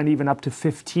 4 and even up to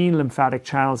 15 lymphatic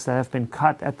channels that have been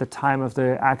cut at the time of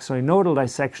the axillary nodal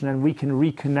dissection, and we can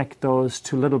reconnect those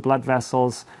to little blood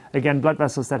vessels, again, blood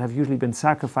vessels that have usually been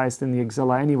sacrificed in the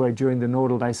axilla anyway during the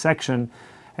nodal dissection.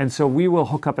 And so we will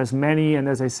hook up as many, and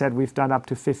as I said, we've done up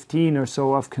to 15 or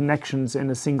so of connections in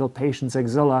a single patient's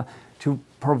axilla to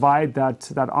provide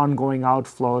that ongoing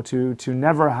outflow, to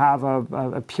never have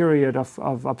a period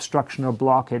of obstruction or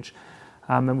blockage.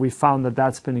 And we found that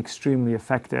that's been extremely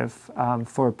effective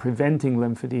for preventing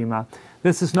lymphedema.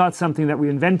 This is not something that we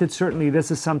invented. Certainly,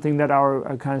 this is something that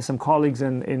our some colleagues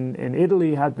in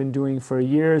Italy had been doing for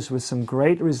years with some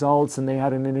great results. And they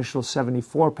had an initial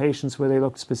 74 patients where they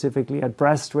looked specifically at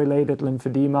breast-related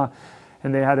lymphedema.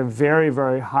 And they had a very,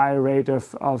 very high rate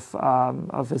of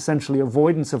essentially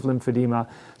avoidance of lymphedema.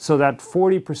 So that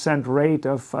 40% rate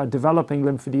of developing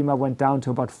lymphedema went down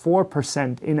to about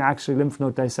 4% in actually lymph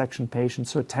node dissection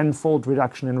patients. So a tenfold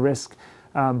reduction in risk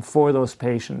for those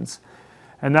patients.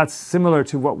 And that's similar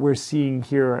to what we're seeing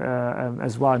here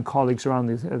as well, and colleagues around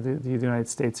the United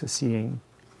States are seeing.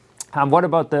 What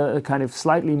about the kind of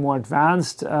slightly more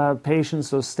advanced patients,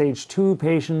 those stage 2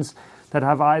 patients that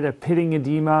have either pitting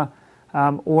edema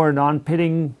or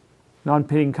non-pitting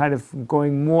kind of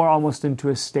going more almost into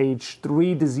a stage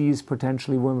 3 disease,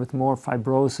 potentially one with more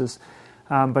fibrosis.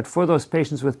 But for those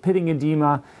patients with pitting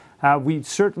edema, we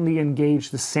certainly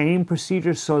engage the same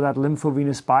procedures so that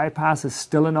lymphovenous bypass is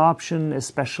still an option,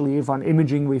 especially if on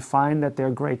imaging we find that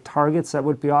they're great targets, that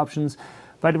would be options.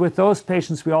 But with those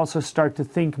patients, we also start to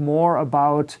think more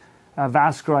about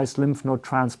vascularized lymph node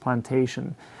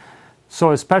transplantation.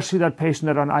 So especially that patient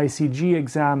that on ICG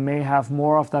exam may have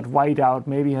more of that whiteout,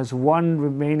 maybe has one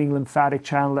remaining lymphatic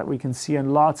channel that we can see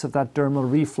and lots of that dermal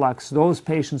reflux. Those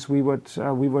patients we would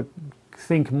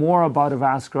think more about a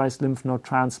vascularized lymph node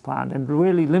transplant. And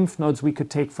really lymph nodes we could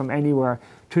take from anywhere.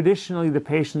 Traditionally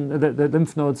the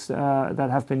lymph nodes that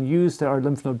have been used, or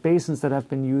lymph node basins that have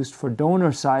been used for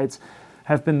donor sites,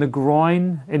 have been the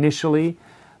groin initially.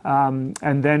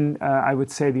 And then I would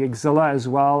say the axilla as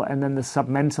well, and then the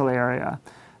submental area.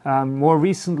 More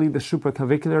recently, the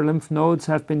supraclavicular lymph nodes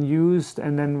have been used,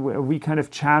 and then we kind of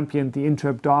championed the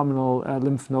intra-abdominal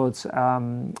lymph nodes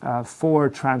for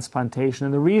transplantation.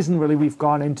 And the reason really we've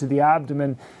gone into the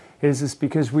abdomen is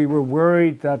because we were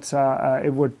worried that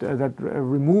that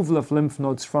removal of lymph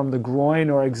nodes from the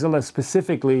groin or axilla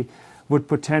specifically would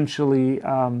potentially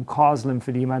cause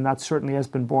lymphedema, and that certainly has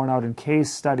been borne out in case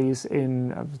studies,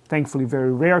 in thankfully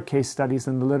very rare case studies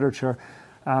in the literature.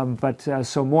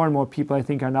 So more and more people, I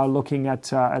think, are now looking at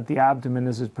the abdomen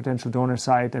as a potential donor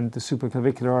site, and the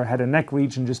supraclavicular or head and neck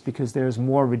region, just because there's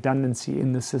more redundancy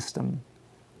in the system.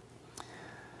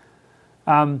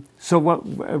 So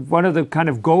one of the kind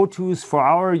of go-tos for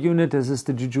our unit is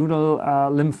the jejunal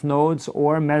lymph nodes,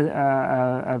 or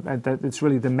it's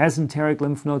really the mesenteric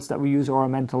lymph nodes that we use, or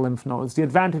omental lymph nodes. The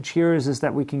advantage here is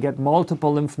that we can get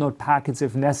multiple lymph node packets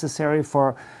if necessary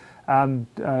for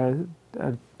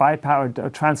bypass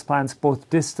transplants both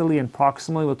distally and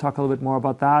proximally. We'll talk a little bit more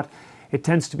about that. It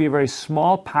tends to be a very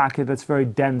small packet that's very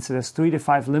dense. It has 3 to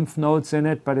 5 lymph nodes in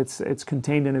it, but it's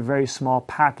contained in a very small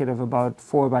packet of about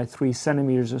 4 by 3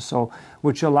 centimeters or so,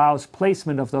 which allows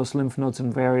placement of those lymph nodes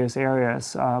in various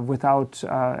areas without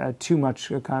too much,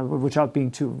 without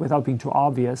being too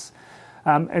obvious,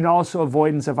 and also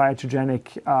avoidance of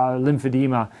iatrogenic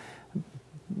lymphedema.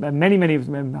 Many,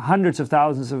 hundreds of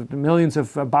thousands of millions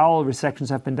of bowel resections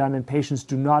have been done, and patients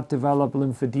do not develop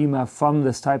lymphedema from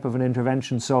this type of an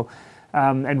intervention. So,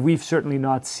 and we've certainly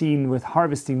not seen with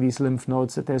harvesting these lymph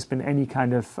nodes that there's been any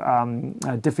kind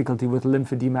of difficulty with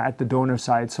lymphedema at the donor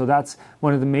site. So that's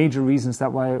one of the major reasons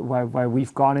that why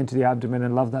we've gone into the abdomen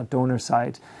and love that donor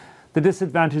site. The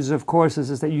disadvantage, of course,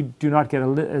 is that you do not get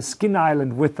a skin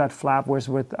island with that flap, whereas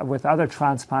with other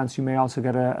transplants you may also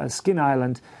get a skin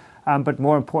island. But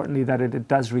more importantly, that it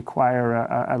does require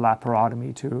a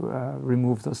laparotomy to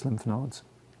remove those lymph nodes.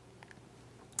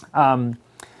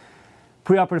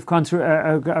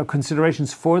 Preoperative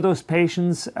considerations for those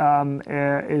patients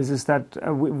is that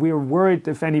we're worried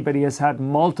if anybody has had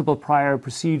multiple prior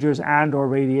procedures and or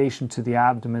radiation to the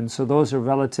abdomen. So those are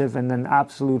relative and then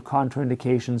absolute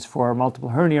contraindications for multiple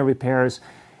hernia repairs.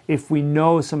 If we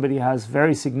know somebody has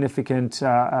very significant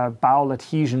bowel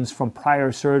adhesions from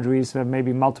prior surgeries,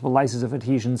 maybe multiple lyses of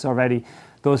adhesions already,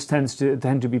 those tend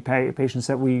to be patients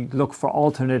that we look for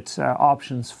alternate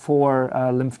options for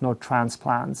lymph node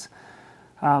transplants.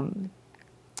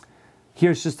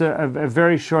 Here's just a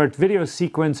very short video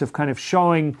sequence of kind of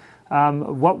showing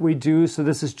what we do. So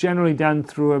this is generally done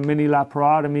through a mini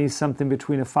laparotomy, something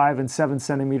between a 5 and 7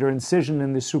 centimeter incision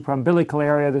in the supraumbilical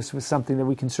area. This was something that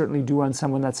we can certainly do on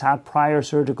someone that's had prior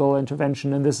surgical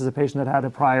intervention, and this is a patient that had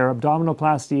a prior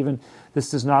abdominoplasty even.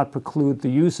 This does not preclude the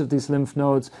use of these lymph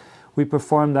nodes. We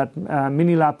perform that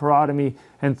mini laparotomy,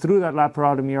 and through that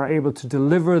laparotomy are able to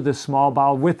deliver the small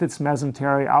bowel with its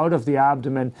mesentery out of the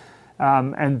abdomen,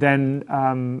 and then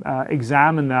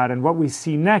examine that. And what we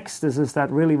see next is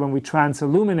that really when we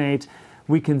transilluminate,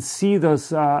 we can see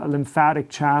those lymphatic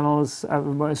channels,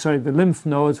 the lymph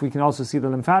nodes. We can also see the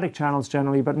lymphatic channels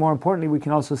generally, but more importantly, we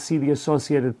can also see the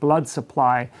associated blood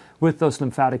supply with those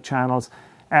lymphatic channels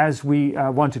as we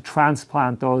want to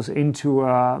transplant those into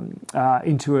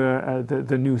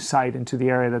the new site, into the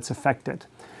area that's affected.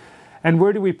 And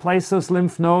where do we place those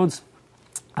lymph nodes?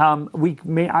 We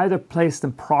may either place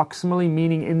them proximally,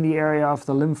 meaning in the area of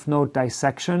the lymph node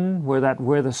dissection, where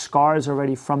the scar is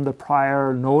already from the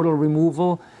prior nodal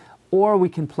removal, or we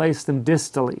can place them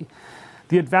distally.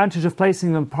 The advantage of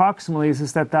placing them proximally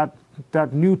is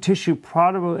that new tissue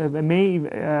probably may,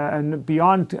 and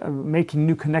beyond making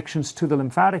new connections to the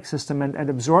lymphatic system and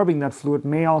absorbing that fluid,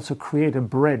 may also create a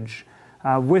bridge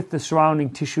with the surrounding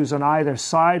tissues on either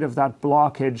side of that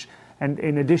blockage. And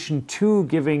in addition to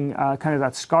giving kind of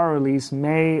that scar release,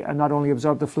 may not only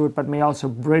absorb the fluid, but may also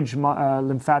bridge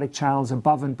lymphatic channels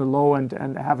above and below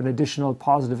and have an additional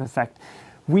positive effect.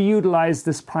 We utilize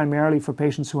this primarily for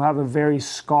patients who have a very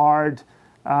scarred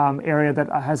area that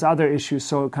has other issues,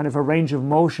 so kind of a range of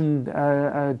motion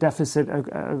deficit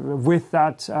with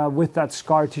that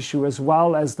scar tissue as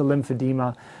well as the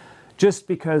lymphedema, just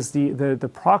because the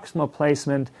proximal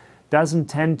placement doesn't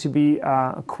tend to be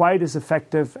quite as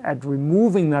effective at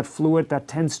removing that fluid. That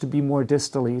tends to be more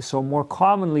distally. So more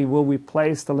commonly will we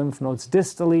place the lymph nodes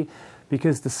distally,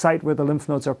 because the site where the lymph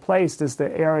nodes are placed is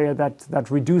the area that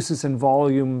reduces in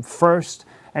volume first,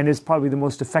 and is probably the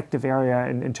most effective area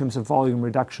in terms of volume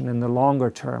reduction in the longer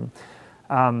term.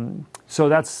 So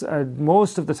that's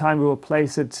most of the time we will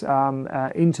place it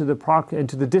into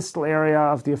the distal area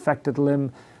of the affected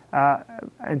limb,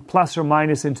 and plus or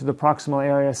minus into the proximal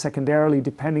area secondarily,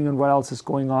 depending on what else is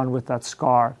going on with that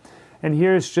scar. And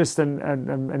here's just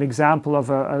an example of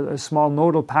a small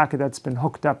nodal packet that's been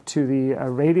hooked up to the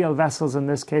radial vessels, in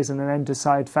this case in an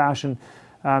end-to-side fashion,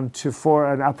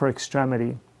 for an upper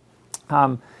extremity.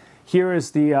 Here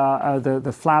is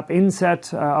the flap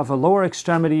inset of a lower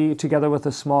extremity together with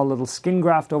a small little skin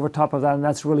graft over top of that, and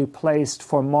that's really placed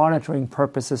for monitoring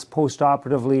purposes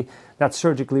post-operatively. That's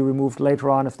surgically removed later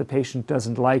on if the patient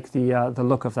doesn't like the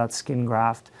look of that skin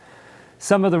graft.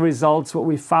 Some of the results, what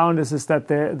we found is that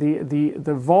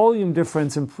the volume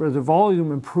difference, the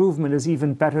volume improvement is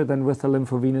even better than with the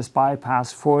lymphovenous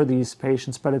bypass for these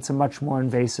patients, but it's a much more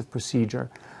invasive procedure.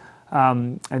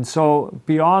 And so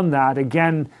beyond that,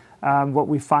 again, what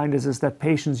we find is that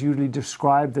patients usually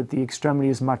describe that the extremity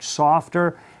is much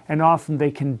softer, and often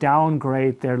they can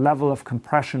downgrade their level of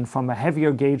compression from a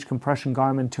heavier gauge compression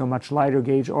garment to a much lighter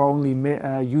gauge, or only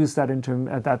use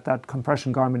that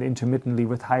compression garment intermittently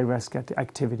with high-risk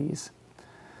activities.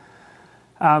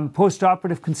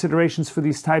 Post-operative considerations for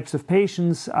these types of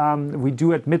patients, we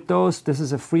do admit those. This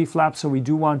is a free flap, so we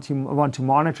do want to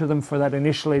monitor them for that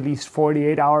initial at least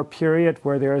 48-hour period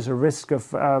where there is a risk of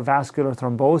vascular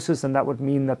thrombosis, and that would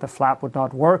mean that the flap would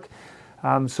not work.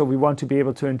 So we want to be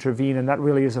able to intervene, and that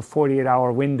really is a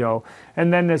 48-hour window.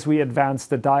 And then as we advance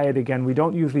the diet, again, we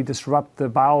don't usually disrupt the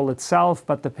bowel itself,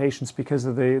 but the patients, because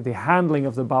of the handling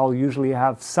of the bowel, usually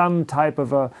have some type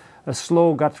of a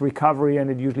slow gut recovery, and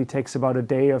it usually takes about a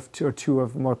day or two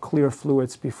of more clear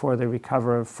fluids before they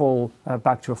recover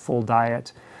back to a full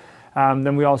diet.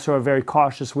 Then we also are very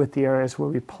cautious with the areas where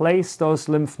we place those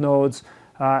lymph nodes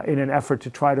in an effort to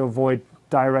try to avoid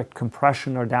direct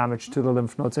compression or damage to the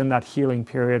lymph nodes in that healing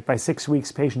period. By 6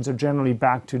 weeks, patients are generally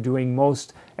back to doing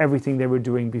everything they were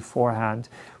doing beforehand.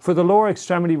 For the lower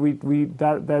extremity,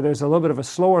 there's a little bit of a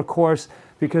slower course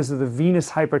because of the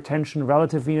venous hypertension,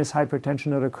 relative venous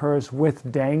hypertension that occurs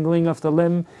with dangling of the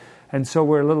limb. And so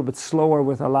we're a little bit slower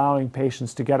with allowing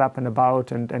patients to get up and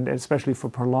about, and especially for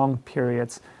prolonged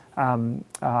periods in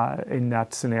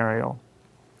that scenario.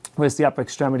 Whereas the upper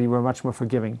extremity, we're much more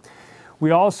forgiving. We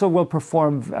also will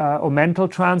perform omental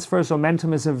transfers.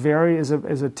 Omentum is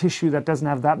a tissue that doesn't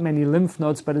have that many lymph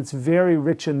nodes, but it's very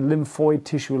rich in lymphoid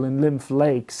tissue and lymph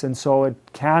lakes, and so it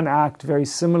can act very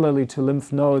similarly to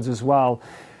lymph nodes as well.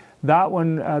 That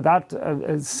one,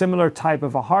 similar type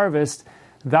of a harvest,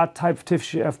 that type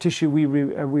of tissue we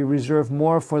reserve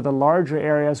more for the larger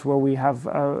areas where we have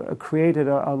created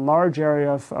a large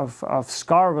area of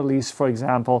scar release, for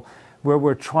example, where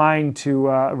we're trying to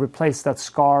replace that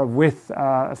scar with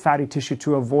fatty tissue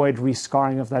to avoid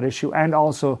rescarring of that issue, and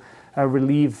also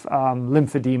relieve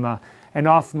lymphedema. And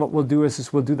often what we'll do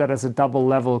is we'll do that as a double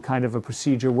level kind of a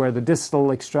procedure, where the distal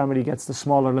extremity gets the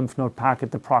smaller lymph node packet,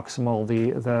 the proximal,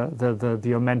 the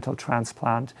omental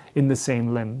transplant in the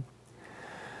same limb.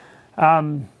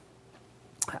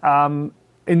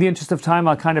 In the interest of time,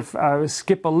 I'll kind of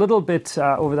skip a little bit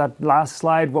over that last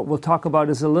slide. What we'll talk about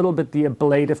is a little bit the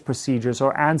ablative procedures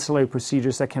or ancillary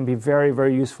procedures that can be very,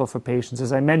 very useful for patients.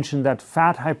 As I mentioned, that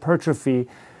fat hypertrophy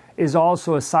is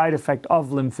also a side effect of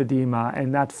lymphedema,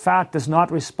 and that fat does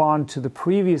not respond to the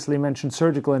previously mentioned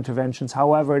surgical interventions.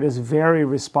 However, it is very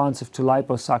responsive to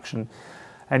liposuction.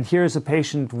 And here's a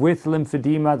patient with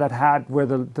lymphedema that had, where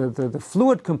the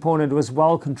fluid component was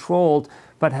well controlled,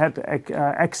 but had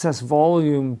excess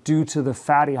volume due to the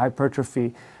fatty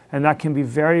hypertrophy. And that can be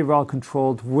very well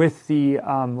controlled with the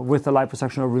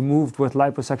liposuction, or removed with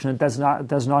liposuction. It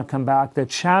does not come back. The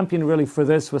champion really for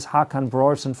this was Håkan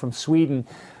Brorsson from Sweden,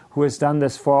 who has done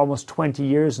this for almost 20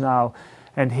 years now.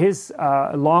 And his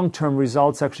long-term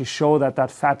results actually show that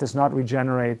that fat does not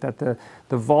regenerate, that the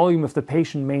volume, if the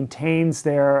patient maintains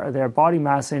their body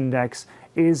mass index,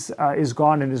 is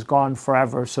gone, and is gone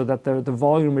forever, so that the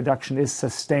volume reduction is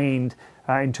sustained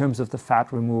in terms of the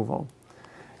fat removal.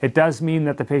 It does mean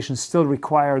that the patients still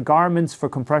require garments for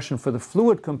compression for the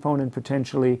fluid component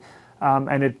potentially,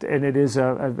 and it is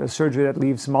a surgery that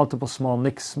leaves multiple small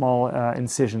nicks, small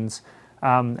incisions.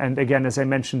 And again, as I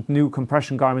mentioned, new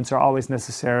compression garments are always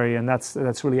necessary, and that's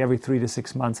really every 3 to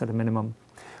 6 months at a minimum.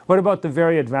 What about the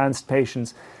very advanced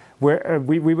patients? Where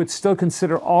we would still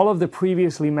consider all of the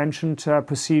previously mentioned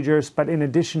procedures, but in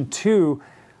addition to,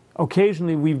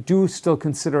 occasionally we do still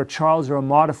consider a Charles or a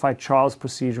modified Charles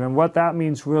procedure. And what that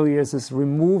means really is this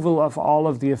removal of all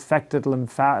of the affected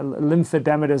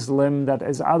lymphedematous limb that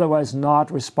is otherwise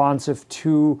not responsive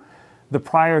to the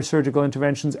prior surgical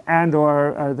interventions and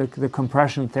or the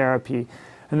compression therapy.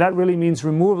 And that really means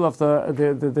removal of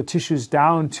the tissues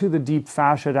down to the deep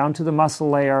fascia, down to the muscle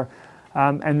layer,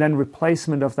 and then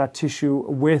replacement of that tissue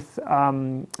with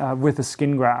a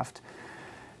skin graft.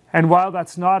 And while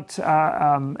that's not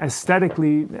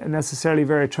aesthetically necessarily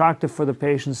very attractive for the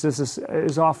patients, this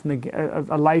is often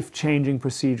a life-changing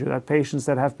procedure, that patients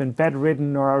that have been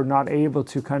bedridden or are not able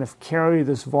to kind of carry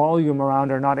this volume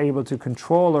around, are not able to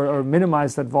control or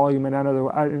minimize that volume in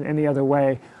any other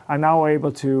way, are now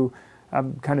able to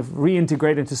kind of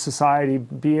reintegrate into society,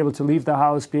 be able to leave the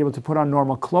house, be able to put on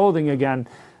normal clothing again.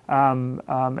 And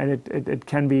it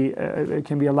can be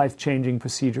a life-changing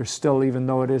procedure still, even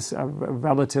though it is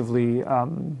relatively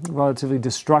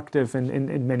destructive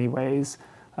in many ways,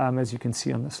 as you can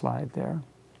see on the slide there.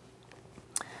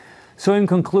 So in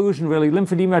conclusion, really,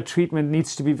 lymphedema treatment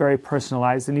needs to be very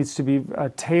personalized. It needs to be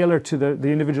tailored to the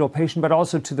individual patient, but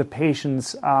also to the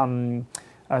patient's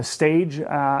stage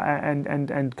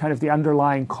and kind of the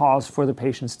underlying cause for the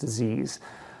patient's disease.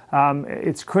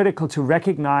 It's critical to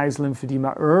recognize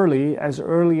lymphedema early, as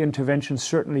early intervention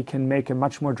certainly can make a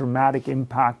much more dramatic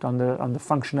impact on the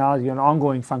functionality and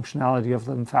ongoing functionality of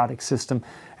the lymphatic system,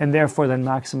 and therefore then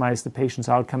maximize the patient's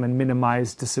outcome and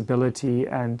minimize disability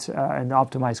and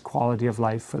optimize quality of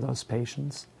life for those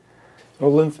patients.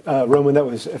 Well, Roman, that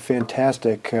was a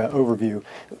fantastic overview.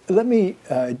 Let me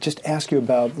just ask you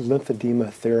about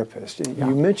lymphedema therapist. Yeah.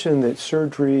 You mentioned that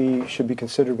surgery should be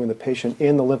considered when the patient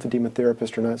and the lymphedema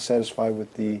therapist are not satisfied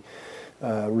with the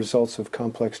results of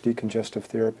complex decongestive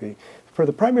therapy. For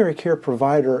the primary care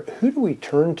provider, who do we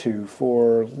turn to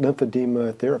for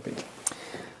lymphedema therapy?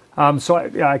 That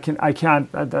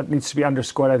needs to be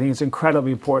underscored. I think it's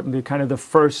incredibly important. The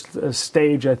first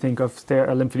stage, I think, of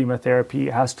lymphedema therapy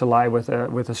has to lie with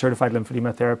a certified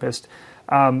lymphedema therapist.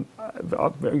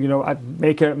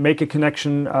 Make a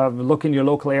connection. Look in your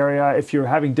local area. If you're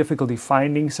having difficulty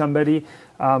finding somebody,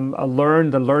 the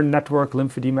Learn Network,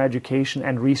 Lymphedema Education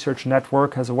and Research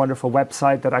Network, has a wonderful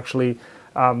website that actually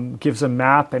gives a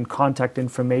map and contact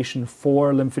information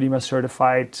for lymphedema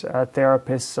certified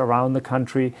therapists around the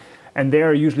country. and they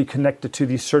are usually connected to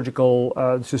these surgical,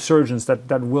 to surgeons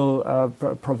that will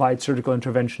provide surgical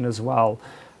intervention as well.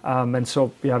 And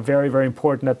so, yeah, very, very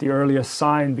important at the earliest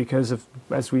sign, because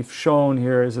as we've shown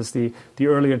here, is the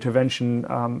early intervention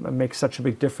makes such a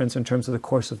big difference in terms of the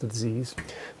course of the disease.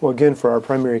 Well, again, for our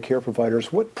primary care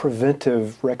providers, what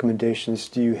preventive recommendations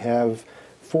do you have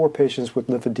for patients with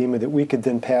lymphedema that we could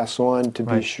then pass on to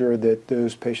be sure that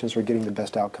those patients are getting the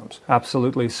best outcomes?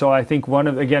 Absolutely. So I think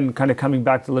again, kind of coming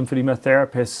back to lymphedema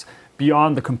therapists,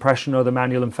 beyond the compression or the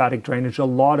manual lymphatic drainage, a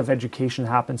lot of education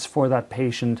happens for that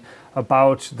patient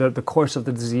about the course of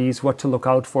the disease, what to look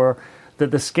out for.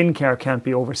 The skin care can't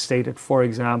be overstated, for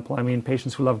example. I mean,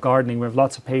 patients who love gardening, we have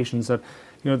lots of patients that,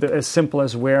 as simple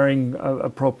as wearing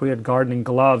appropriate gardening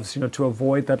gloves, to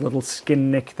avoid that little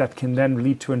skin nick that can then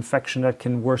lead to infection that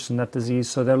can worsen that disease.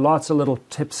 So there are lots of little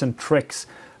tips and tricks,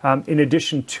 in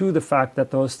addition to the fact that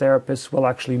those therapists will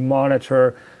actually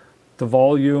monitor the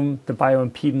volume, the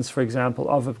bioimpedance, for example,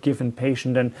 of a given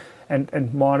patient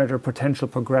and monitor potential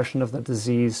progression of the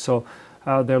disease. So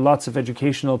there are lots of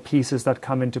educational pieces that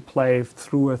come into play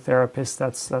through a therapist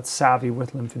that's savvy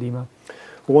with lymphedema.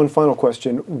 One final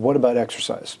question, what about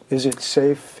exercise? Is it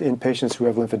safe in patients who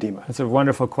have lymphedema? That's a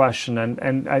wonderful question,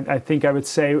 and I think I would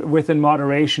say within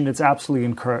moderation, it's absolutely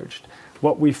encouraged.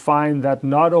 What we find that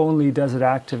not only does it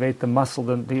activate the muscle,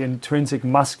 the intrinsic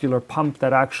muscular pump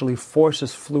that actually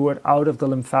forces fluid out of the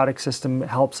lymphatic system,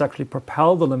 helps actually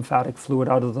propel the lymphatic fluid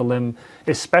out of the limb,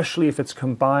 especially if it's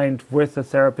combined with a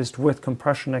therapist with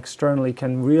compression externally,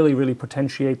 can really, really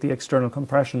potentiate the external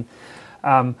compression.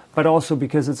 But also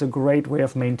because it's a great way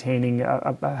of maintaining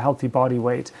a healthy body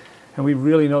weight. And we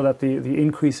really know that the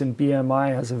increase in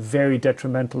BMI has a very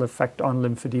detrimental effect on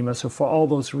lymphedema. So for all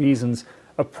those reasons,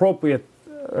 appropriate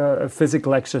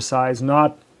physical exercise,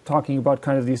 not talking about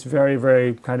kind of these very,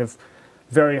 very kind of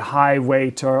very high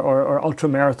weight or ultra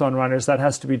marathon runners, that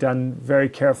has to be done very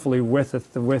carefully with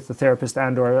the therapist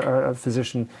and or a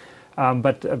physician.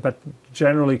 But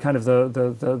generally, kind of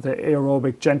the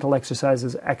aerobic, gentle exercise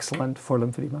is excellent for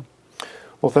lymphedema.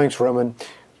 Well, thanks, Roman.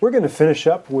 We're going to finish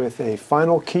up with a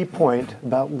final key point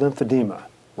about lymphedema.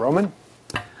 Roman?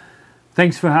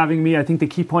 Thanks for having me. I think the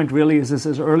key point really is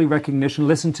early recognition.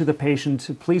 Listen to the patient.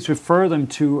 Please refer them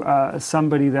to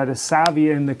somebody that is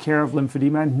savvy in the care of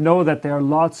lymphedema, and know that there are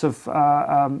lots of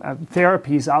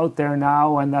therapies out there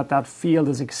now, and that field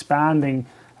is expanding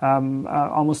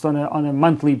almost on a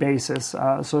monthly basis.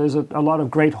 So there's a lot of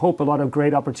great hope, a lot of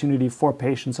great opportunity for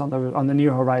patients on the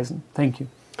near horizon. Thank you.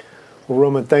 Well,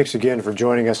 Roman, thanks again for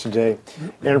joining us today.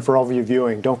 And for all of you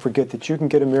viewing, don't forget that you can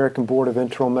get American Board of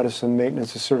Internal Medicine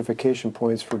Maintenance certification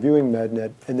points for viewing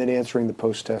MedNet and then answering the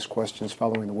post-test questions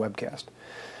following the webcast.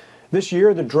 This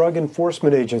year, the Drug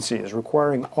Enforcement Agency is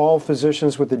requiring all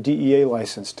physicians with a DEA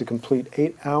license to complete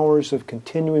 8 hours of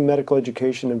continuing medical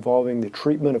education involving the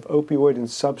treatment of opioid and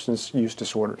substance use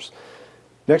disorders.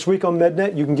 Next week on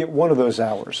MedNet, you can get one of those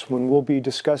hours when we'll be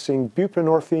discussing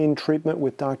buprenorphine treatment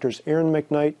with doctors Aaron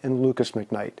McKnight and Lucas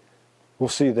McKnight. We'll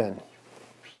see you then.